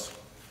was,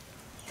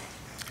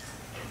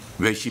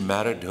 where she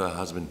married her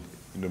husband,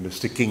 you know,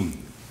 Mr.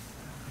 King,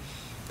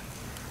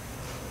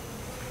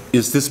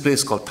 is this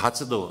place called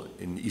Tatsado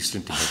in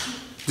eastern Tibet.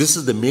 This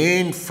is the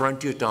main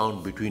frontier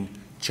town between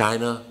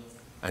China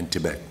and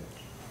Tibet.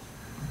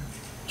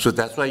 So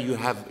that's why you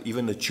have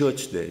even a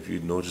church there, if you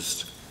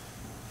noticed,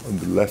 on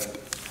the left.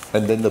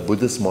 And then the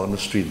Buddhist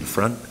monastery in the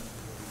front,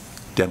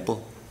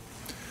 temple.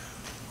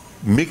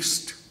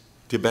 Mixed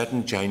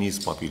Tibetan-Chinese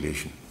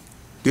population.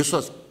 This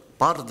was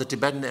part of the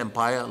Tibetan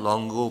Empire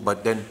long ago,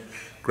 but then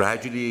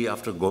gradually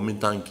after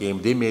Kuomintang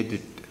came, they made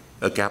it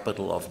a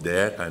capital of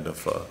their kind of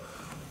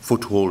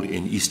foothold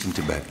in eastern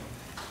Tibet.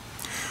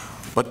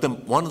 But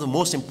one of the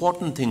most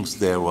important things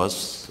there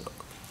was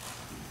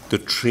the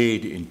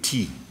trade in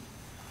tea.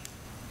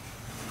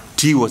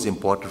 Tea was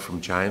imported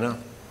from China.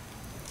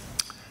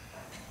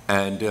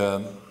 And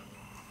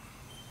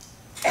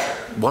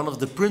one of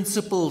the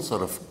principal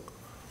sort of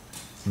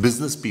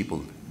business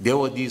people, there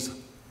were these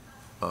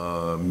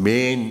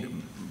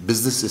main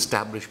business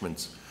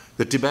establishments.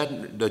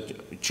 The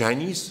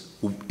Chinese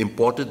who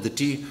imported the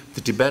tea,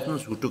 the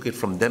Tibetans who took it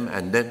from them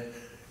and then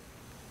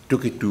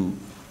took it to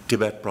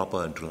Tibet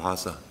proper and to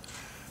Lhasa.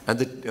 And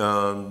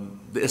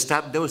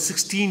there were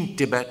 16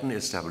 Tibetan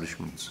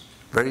establishments,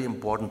 very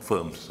important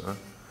firms,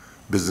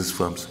 business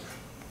firms.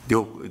 The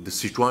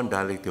Sichuan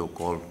dialect they were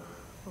called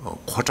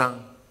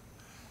Khotang,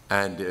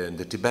 and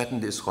the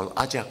Tibetan is called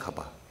Aja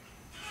Khaba.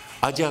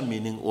 Aja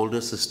meaning older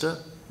sister,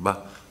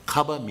 but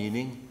Khaba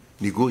meaning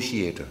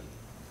negotiator,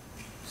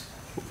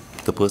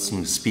 the person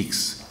who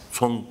speaks,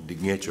 Chong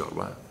Dignature,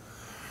 right?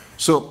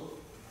 So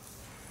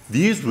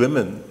these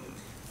women,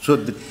 so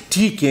the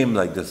tea came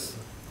like this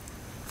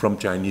from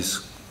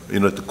Chinese, you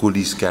know, the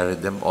coolies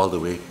carried them all the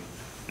way.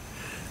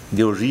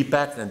 They were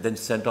repacked and then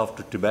sent off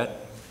to Tibet.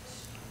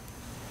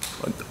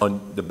 On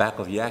the back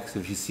of yaks,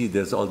 if you see,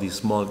 there's all these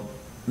small,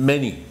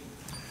 many.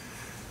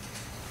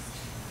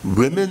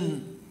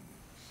 Women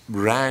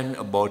ran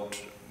about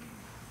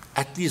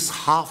at least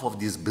half of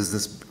these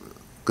business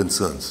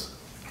concerns.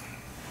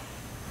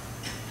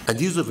 And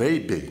these were very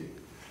big.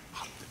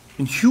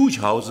 In huge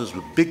houses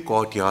with big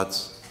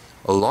courtyards,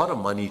 a lot of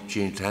money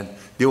changed hands.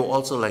 They were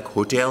also like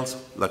hotels,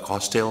 like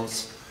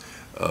hostels,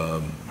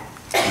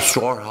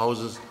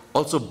 storehouses,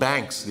 also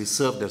banks. They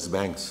served as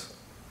banks.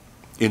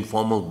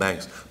 Informal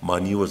banks.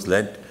 Money was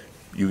lent.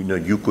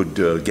 You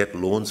could get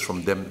loans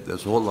from them.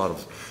 There's a whole lot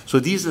of. So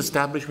these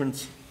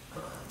establishments.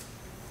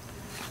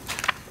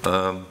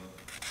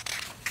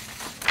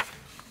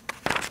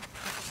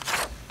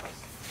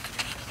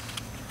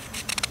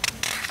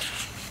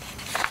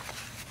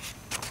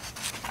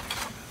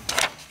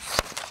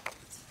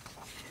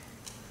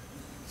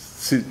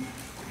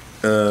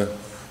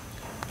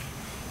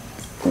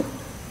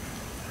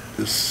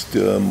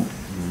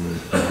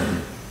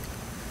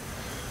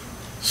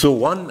 So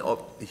one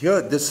of,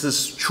 here, this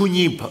is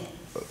Chunyi.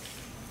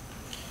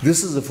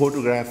 This is a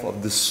photograph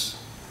of this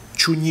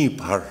Chunyi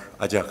Par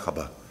Aja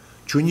Khaba.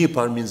 Chunyi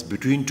Par means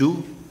between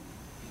two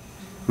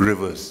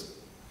rivers.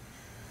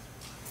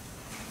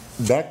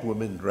 That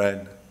woman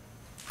ran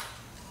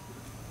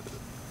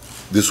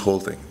this whole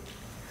thing.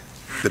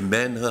 The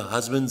men, her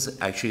husbands,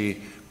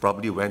 actually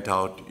probably went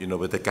out, you know,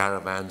 with the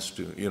caravans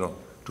to, you know,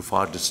 to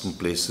far distant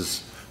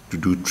places to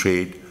do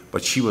trade.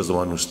 But she was the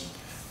one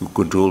who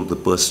controlled the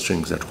purse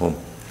strings at home.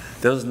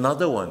 There was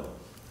another one.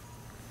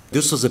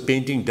 This was a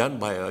painting done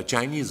by a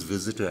Chinese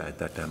visitor at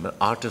that time, an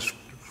artist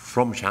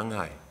from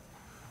Shanghai,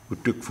 who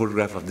took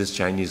photograph of this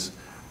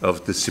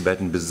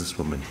Tibetan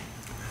businesswoman.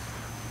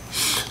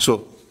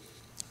 So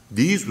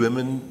these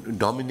women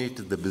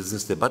dominated the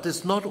business there, but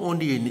it's not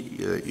only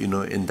in, you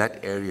know, in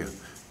that area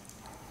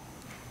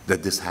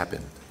that this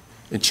happened.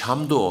 In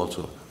Chamdo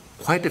also,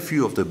 quite a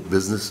few of the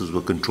businesses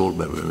were controlled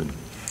by women.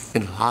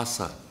 In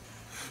Lhasa.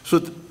 So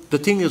the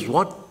thing is,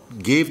 what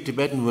gave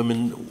Tibetan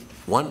women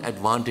one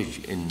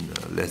advantage in,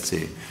 let's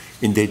say,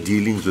 in their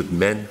dealings with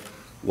men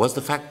was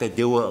the fact that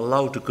they were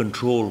allowed to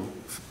control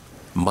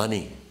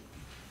money.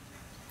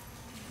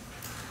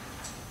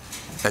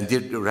 And they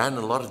ran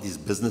a lot of these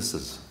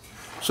businesses.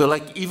 So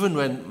like even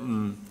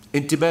when,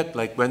 in Tibet,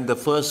 like when the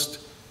first,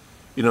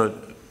 you know,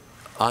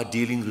 our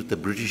dealings with the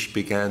British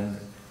began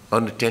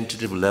on a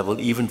tentative level,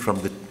 even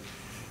from the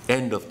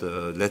end of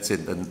the, let's say,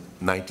 the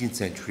 19th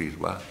century,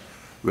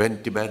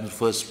 when Tibetan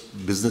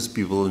first business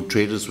people and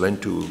traders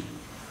went to,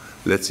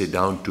 let's say,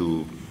 down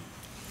to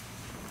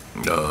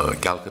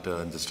Calcutta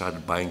and they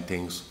started buying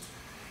things.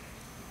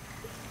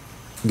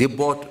 They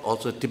bought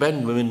also,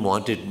 Tibetan women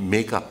wanted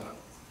makeup,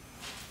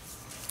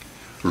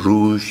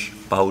 rouge,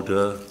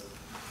 powder,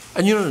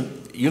 and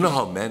you know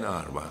how men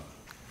are, right?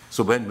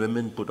 So when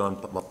women put on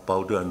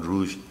powder and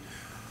rouge,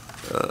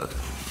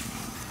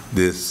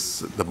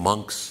 the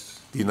monks,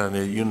 in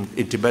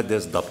Tibet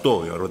there's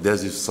dapto, or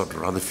there's these sort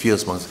of rather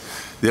fierce monks,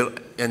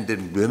 and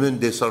then women,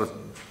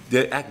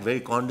 they act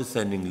very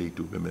condescendingly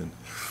to women,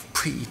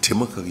 pretty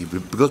timidly,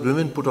 because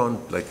women put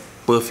on like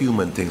perfume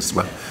and things.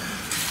 But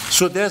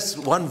so there's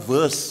one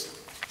verse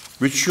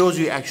which shows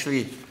you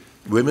actually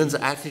women's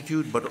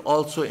attitude, but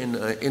also in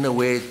a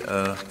way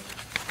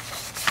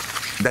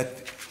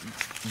that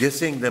they're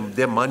saying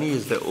their money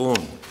is their own.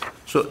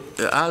 So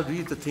I'll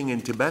read the thing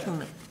in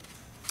Tibetan,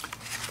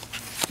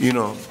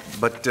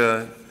 but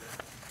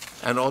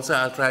and also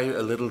I'll try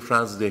a little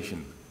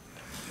translation.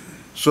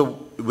 So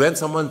when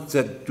someone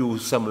said to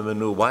some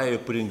women, "Oh, why are you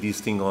putting these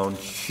things on?"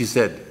 She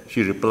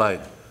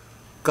replied,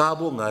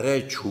 "Kabo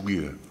ngare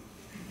chugyu."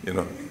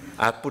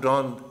 I put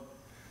on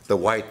the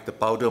white, the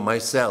powder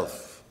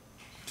myself.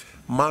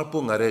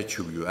 Marpo ngare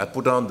chugyu. I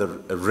put on the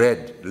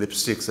red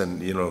lipsticks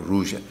and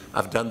rouge.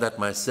 I've done that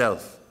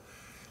myself.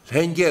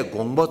 Lenge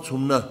gongba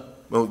tsumna,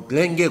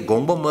 lenge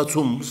gongba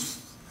matsums.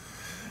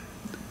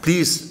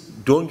 Please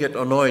don't get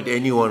annoyed,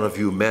 any one of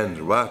you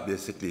men, right?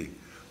 Basically.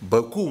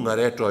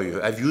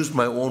 I've used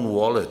my own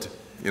wallet,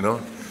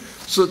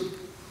 So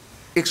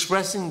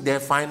expressing their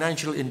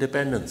financial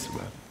independence.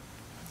 Right?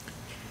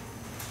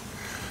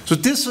 So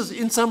this is,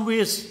 in some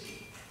ways,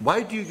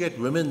 why do you get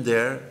women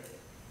there,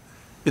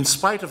 in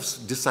spite of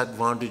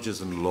disadvantages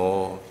in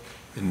law,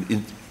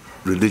 in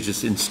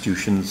religious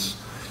institutions,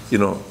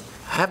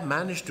 have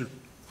managed to,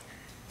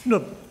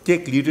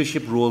 take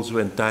leadership roles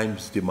when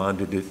times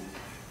demanded it,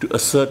 to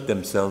assert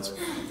themselves,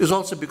 is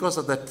also because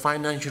of that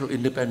financial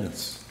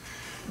independence.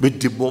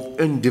 With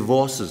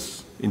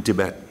divorces in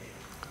Tibet,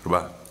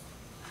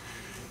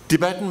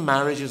 Tibetan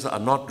marriages are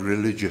not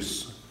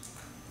religious,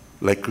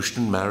 like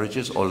Christian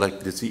marriages or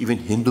like, let's say, even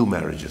Hindu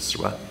marriages.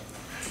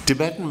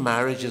 Tibetan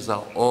marriages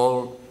are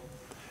all,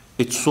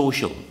 it's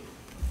social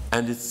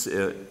and it's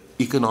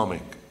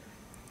economic.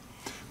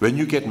 When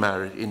you get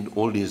married in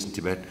old days in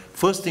Tibet,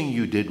 first thing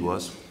you did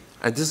was,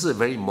 and this is a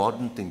very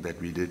modern thing that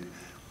we did,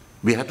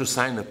 we had to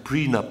sign a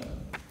prenup,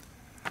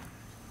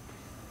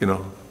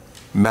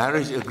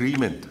 marriage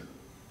agreement,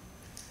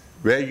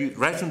 where you,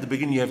 right from the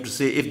beginning, you have to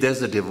say, if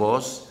there's a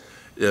divorce,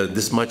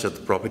 this much of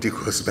the property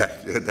goes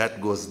back,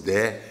 that goes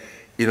there.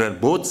 And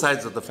both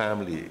sides of the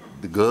family,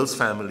 the girl's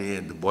family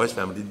and the boy's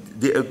family,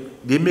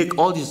 they make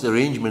all these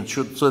arrangements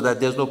so that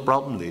there's no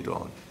problem later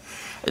on.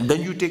 And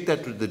then you take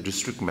that to the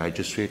district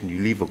magistrate and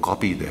you leave a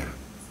copy there.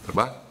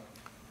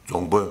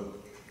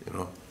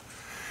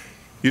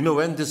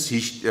 When this,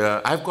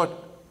 I've got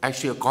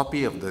actually a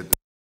copy of the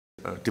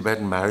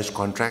Tibetan marriage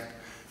contract.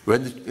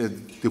 When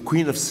the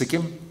Queen of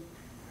Sikkim,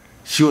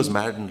 she was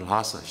married in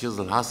Lhasa. She was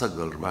a Lhasa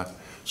girl, right?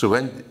 So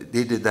when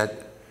they did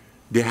that,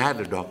 they had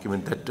a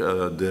document that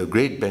the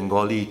great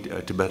Bengali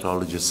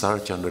Tibetologist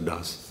Sarachandra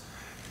Das,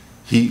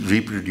 he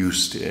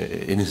reproduced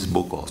in his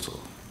book also.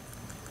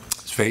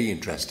 It's very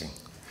interesting.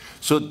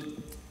 So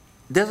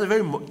there's a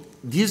very,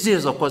 these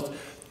days, of course,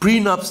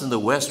 prenups in the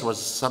West was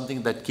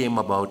something that came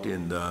about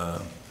in the,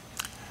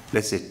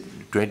 let's say,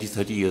 20,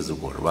 30 years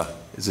ago, right?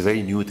 It's a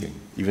very new thing,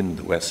 even in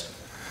the West.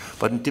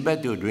 But in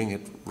Tibet, they were doing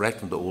it right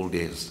from the old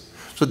days.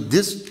 So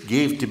this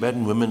gave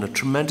Tibetan women a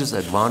tremendous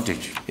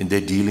advantage in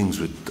their dealings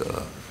with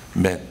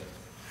men.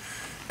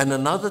 And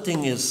another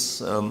thing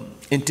is,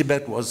 in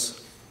Tibet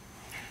was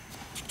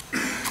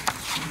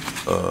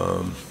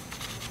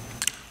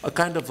a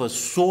kind of a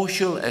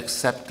social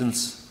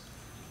acceptance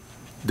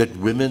that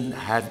women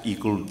have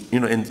equal,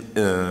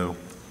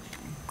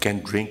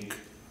 can drink,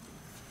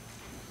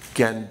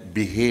 can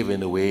behave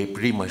in a way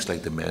pretty much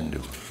like the men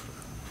do.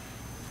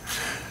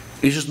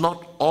 It is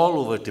not all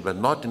over Tibet,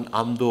 not in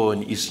Amdo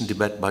and Eastern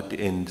Tibet, but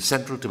in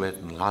Central Tibet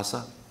and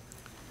Lhasa.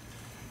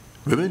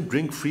 Women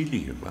drink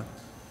freely, right?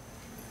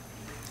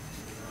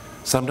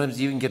 Sometimes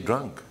even get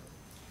drunk.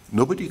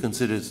 Nobody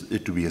considers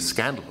it to be a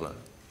scandal. Huh?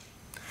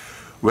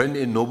 When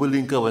in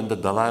Nobulinka, when the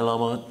Dalai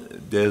Lama,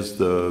 there's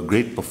the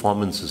great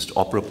performances,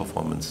 opera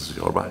performances,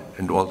 right?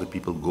 And all the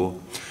people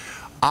go.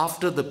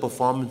 After the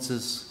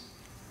performances,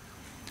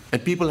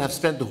 and people have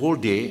spent the whole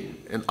day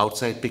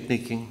outside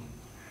picnicking,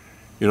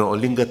 or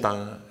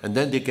lingatanga, and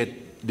then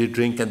they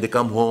drink and they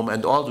come home,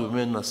 and all the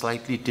women are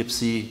slightly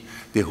tipsy,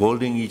 they're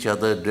holding each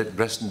other,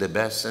 dressed in their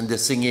best, and they're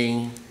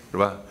singing,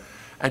 right?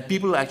 And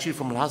people actually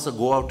from Lhasa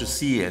go out to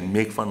see and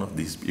make fun of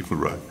these people,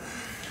 right?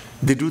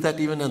 They do that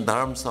even in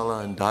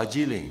Dharamsala and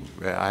Darjeeling,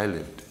 where I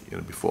lived,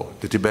 before.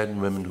 The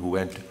Tibetan women who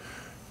went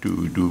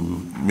to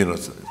do,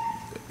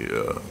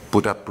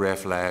 put up prayer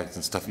flags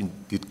and stuff,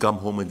 they'd come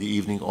home in the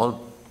evening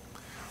all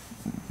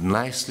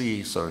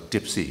nicely sort of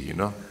tipsy,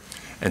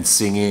 and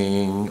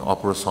singing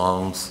opera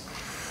songs.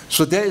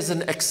 So there is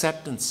an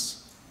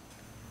acceptance,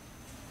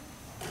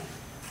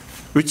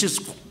 which is,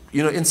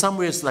 in some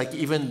ways like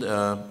even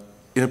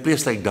in a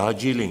place like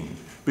Darjeeling,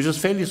 which was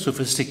fairly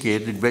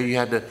sophisticated, where you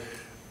had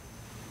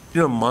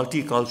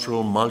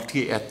multicultural,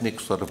 multi-ethnic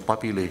sort of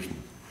population.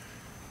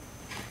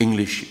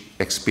 English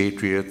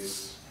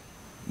expatriates,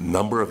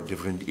 number of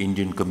different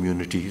Indian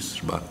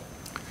communities,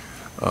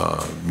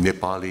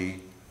 Nepali,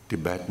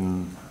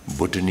 Tibetan,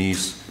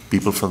 Bhutanese,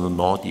 people from the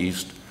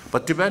northeast.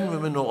 But Tibetan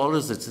women,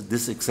 always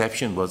this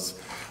exception was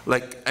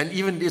like, and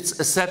even it's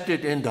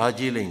accepted in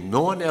Darjeeling.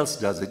 No one else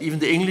does it. Even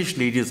the English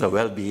ladies are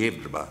well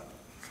behaved.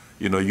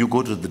 You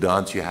go to the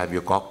dance, you have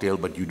your cocktail,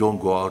 but you don't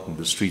go out in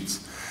the streets,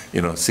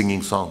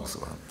 singing songs.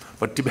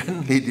 But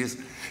Tibetan ladies,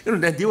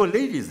 they were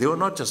ladies. They were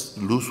not just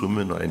loose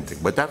women or anything.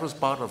 But that was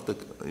part of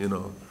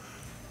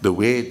the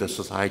way the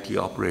society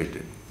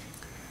operated.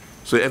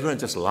 So everyone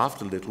just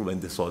laughed a little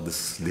when they saw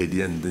this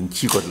lady, and then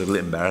she got a little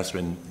embarrassed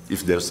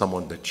if there was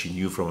someone that she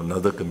knew from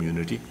another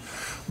community.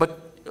 But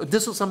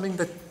this was something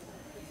that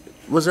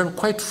was done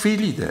quite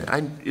freely there.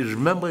 I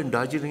remember in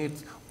Darjeeling,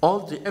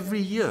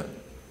 every year.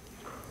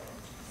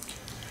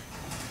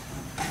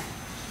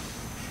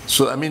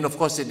 So, of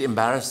course, it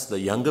embarrassed the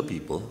younger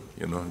people,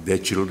 their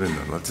children.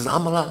 They said,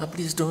 Amala,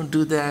 please don't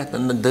do that.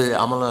 And then the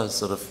Amala is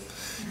sort of,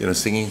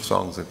 singing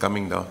songs and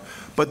coming down.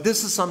 But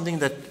this is something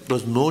that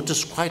was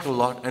noticed quite a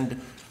lot.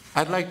 And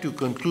I'd like to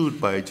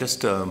conclude by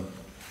just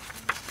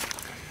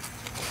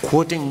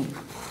quoting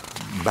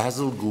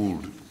Basil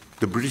Gould,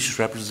 the British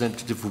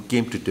representative who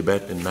came to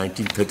Tibet in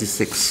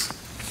 1936.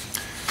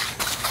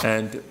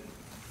 And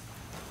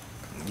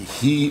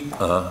he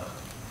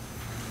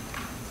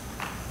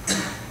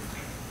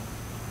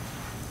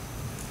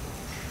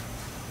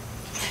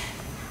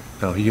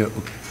now here,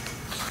 okay.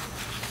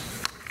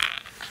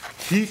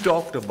 He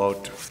talked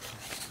about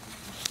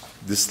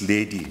this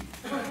lady,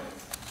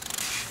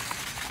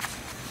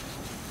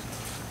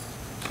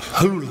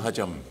 Halul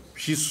Hajam.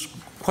 She's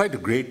quite a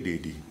great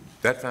lady.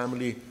 That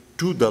family,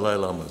 2 Dalai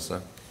Lamas,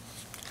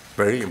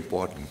 very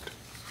important.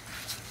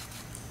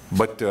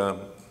 But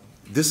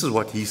this is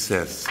what he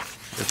says.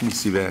 Let me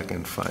see where I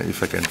can find,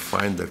 if I can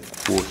find that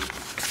quote.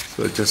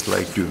 So I'd just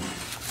like to.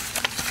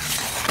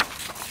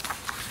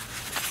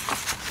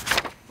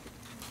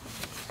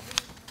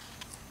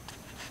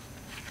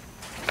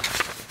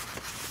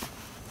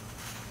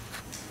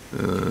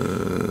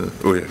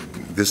 Oh yeah,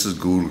 this is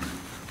Gould.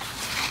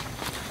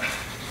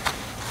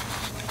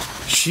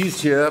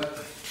 She's here.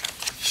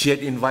 She had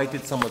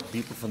invited some of the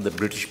people from the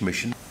British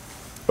mission.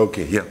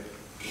 Okay, here.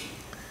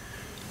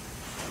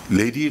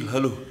 Lady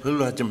Halul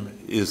Hajam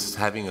is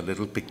having a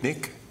little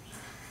picnic,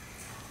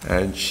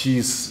 and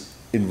she's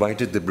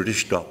invited the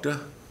British doctor.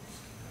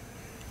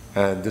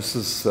 And this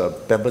is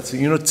Pemba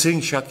Singh, Singh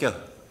Shakya.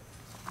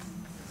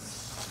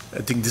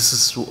 I think this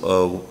is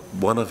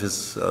one of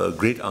his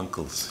great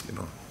uncles,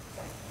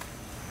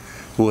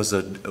 who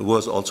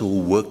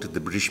worked at the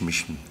British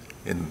mission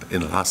in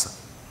Lhasa.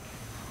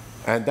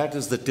 And that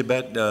is the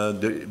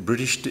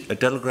British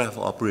telegraph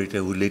operator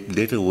who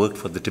later worked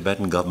for the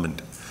Tibetan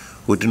government,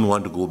 who didn't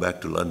want to go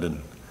back to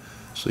London.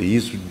 So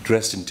he's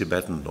dressed in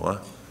Tibetan,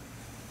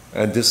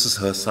 and this is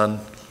her son,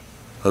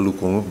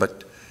 Halukomu,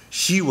 but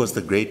she was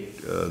the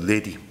great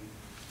lady.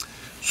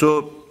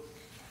 So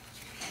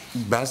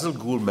Basil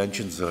Gould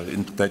mentions her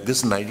in this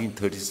is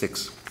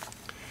 1936.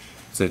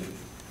 Said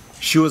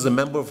she was a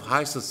member of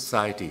high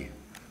society,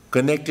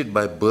 connected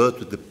by birth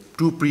with the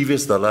 2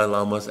 previous Dalai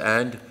Lamas,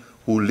 and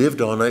who lived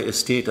on her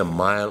estate a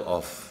mile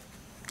off.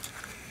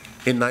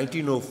 In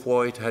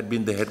 1904, it had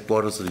been the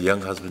headquarters of the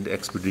Young Husband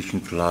Expedition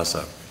to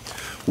Lhasa.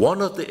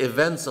 One of the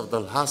events of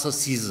the Lhasa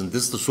season,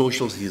 this is the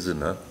social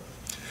season,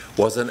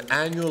 was an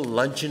annual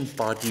luncheon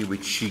party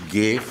which she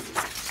gave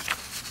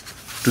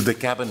to the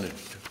cabinet,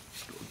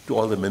 to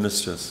all the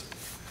ministers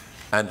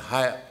and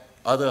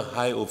other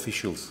high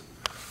officials.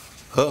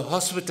 Her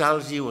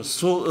hospitality was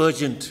so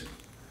urgent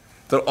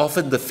that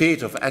often the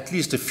fate of at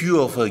least a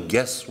few of her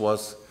guests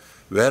was,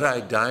 where I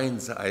dine,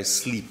 I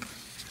sleep.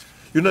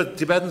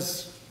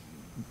 Tibetans,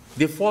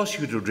 they force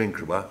you to drink,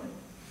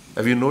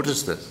 Have you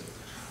noticed this?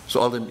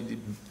 So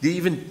they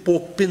even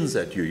poke pins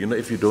at you,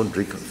 if you don't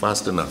drink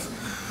fast enough.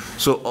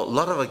 So a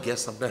lot of our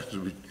guests sometimes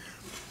would,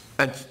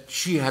 and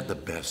she had the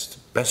best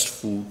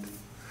food,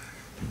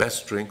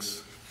 best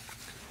drinks.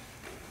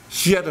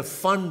 She had a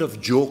fund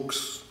of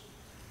jokes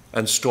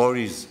and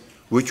stories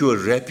which were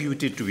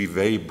reputed to be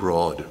very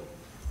broad.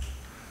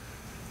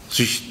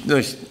 So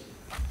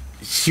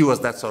she was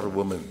that sort of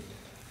woman.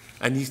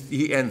 And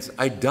he ends,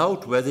 I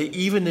doubt whether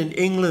even in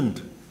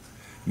England,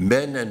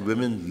 men and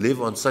women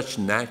live on such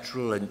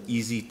natural and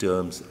easy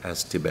terms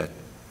as Tibet.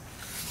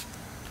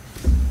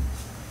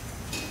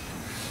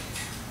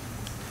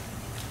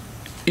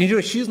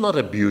 She's not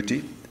a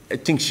beauty. I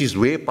think she's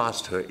way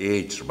past her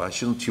age.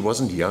 She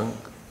wasn't young.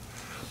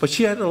 But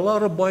she had a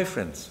lot of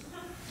boyfriends.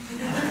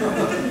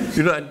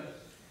 And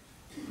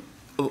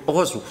of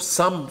course,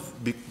 some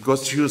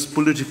because she was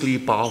politically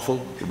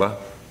powerful,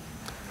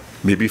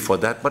 maybe for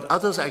that, but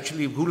others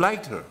actually who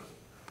liked her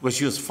because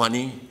she was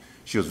funny,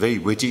 she was very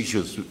witty, she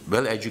was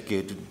well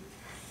educated.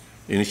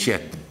 She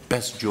had the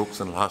best jokes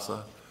in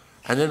Lhasa.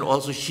 And then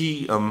also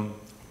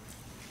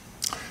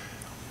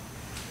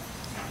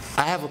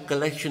I have a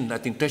collection, I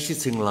think Tashi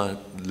Singla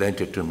lent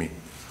it to me,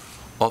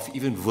 of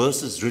even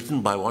verses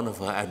written by one of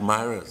her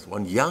admirers.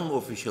 One young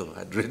official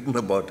had written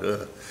about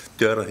her,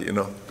 you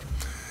know.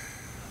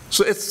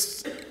 So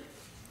it's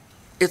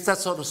that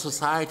sort of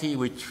society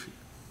which,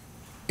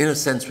 in a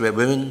sense, where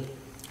women,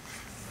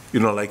 you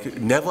know, like,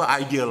 never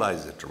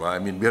idealize it, right? I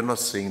mean, we're not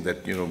saying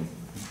that, you know,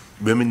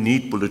 women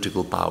need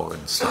political power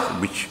and stuff,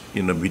 which,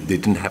 you know, they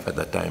didn't have at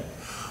that time.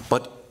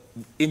 But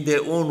in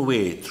their own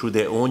way, through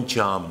their own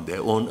charm,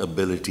 their own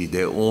ability,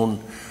 their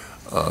own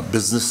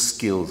business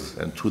skills,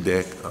 and through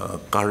their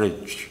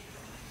courage,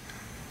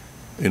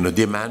 you know,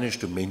 they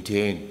managed to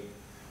maintain,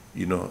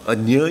 you know, a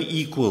near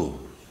equal,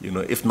 you know,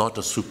 if not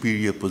a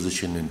superior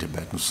position in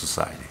Tibetan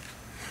society.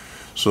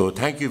 So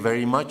thank you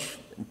very much.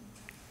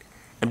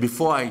 And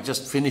before I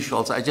just finish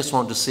also, I just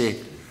want to say,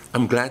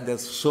 I'm glad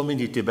there's so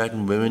many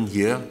Tibetan women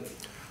here.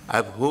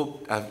 I've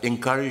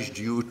encouraged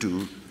you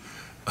to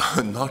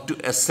not to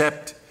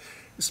accept,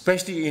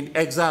 especially in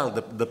exile,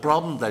 the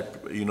problem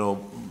that, you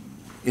know,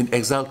 in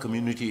exile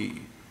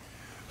community,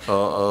 a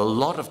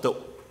lot of the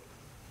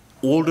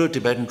older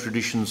Tibetan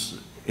traditions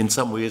in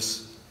some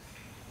ways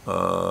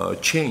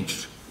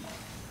changed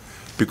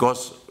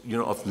because, you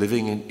know, of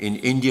living in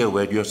India,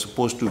 where women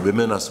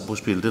are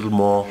supposed to be a little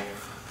more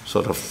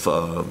sort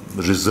of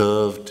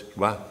reserved,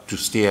 well, to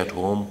stay at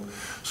home.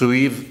 So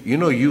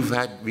we've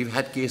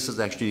had cases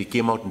actually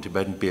came out in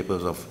Tibetan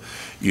papers of,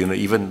 you know,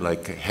 even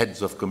like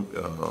heads of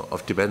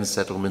Tibetan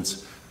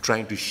settlements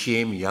trying to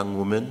shame young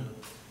women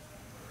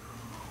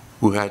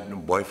who had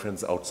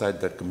boyfriends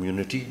outside that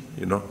community,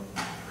 you know.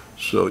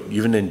 So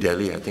even in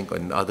Delhi, I think, or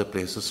in other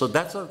places. So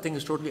that sort of thing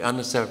is totally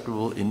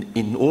unacceptable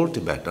in old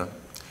Tibet. Huh?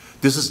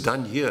 This is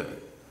done here,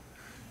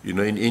 you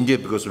know, in India,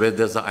 because where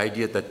there's the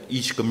idea that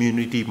each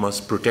community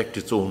must protect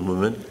its own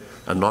women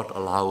and not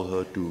allow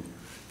her to,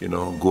 you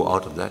know, go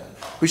out of that,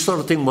 which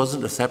sort of thing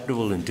wasn't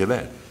acceptable in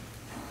Tibet.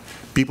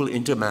 People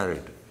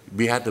intermarried.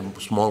 We had a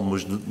small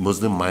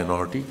Muslim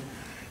minority.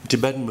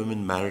 Tibetan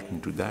women married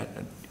into that,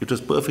 and it was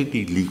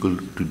perfectly legal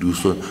to do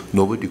so.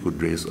 Nobody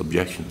could raise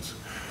objections.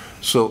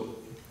 So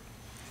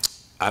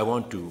I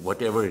want to,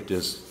 whatever it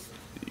is,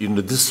 you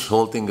know, this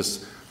whole thing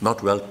is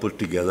not well put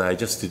together. I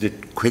just did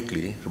it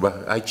quickly.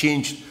 But I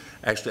changed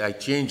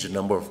a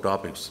number of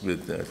topics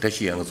with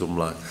Tashi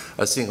Yangzumla.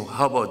 I was saying,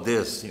 how about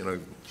this? You know,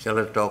 shall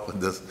I talk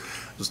about this?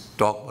 Just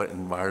talk about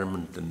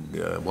environment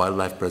and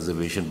wildlife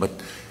preservation. But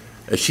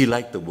she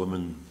liked the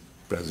woman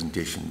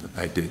presentation that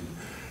I did.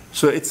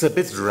 So it's a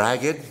bit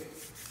ragged,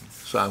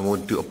 so I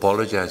want to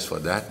apologize for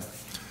that.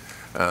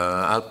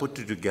 I'll put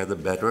it together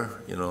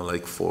better, you know,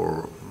 like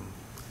for,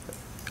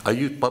 are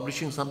you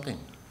publishing something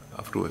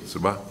afterwards,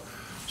 Subha?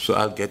 So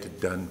I'll get it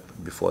done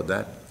before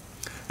that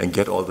and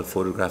get all the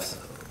photographs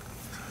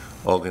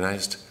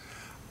organized.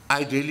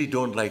 I really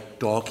don't like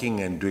talking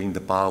and doing the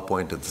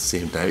PowerPoint at the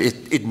same time.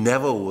 It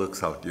never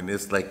works out, you know,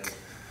 it's like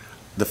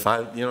the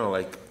file, you know,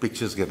 like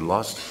pictures get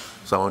lost.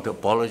 So I want to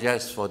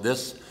apologize for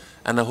this.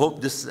 And I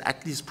hope this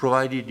at least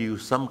provided you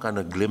some kind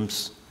of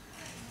glimpse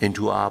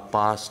into our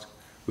past,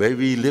 where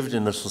we lived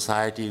in a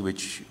society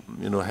which,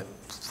 you know,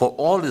 for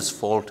all its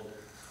fault,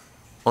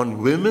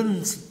 on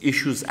women's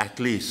issues at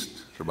least,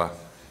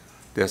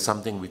 there's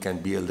something we can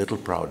be a little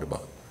proud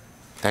about.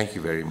 Thank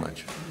you very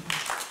much.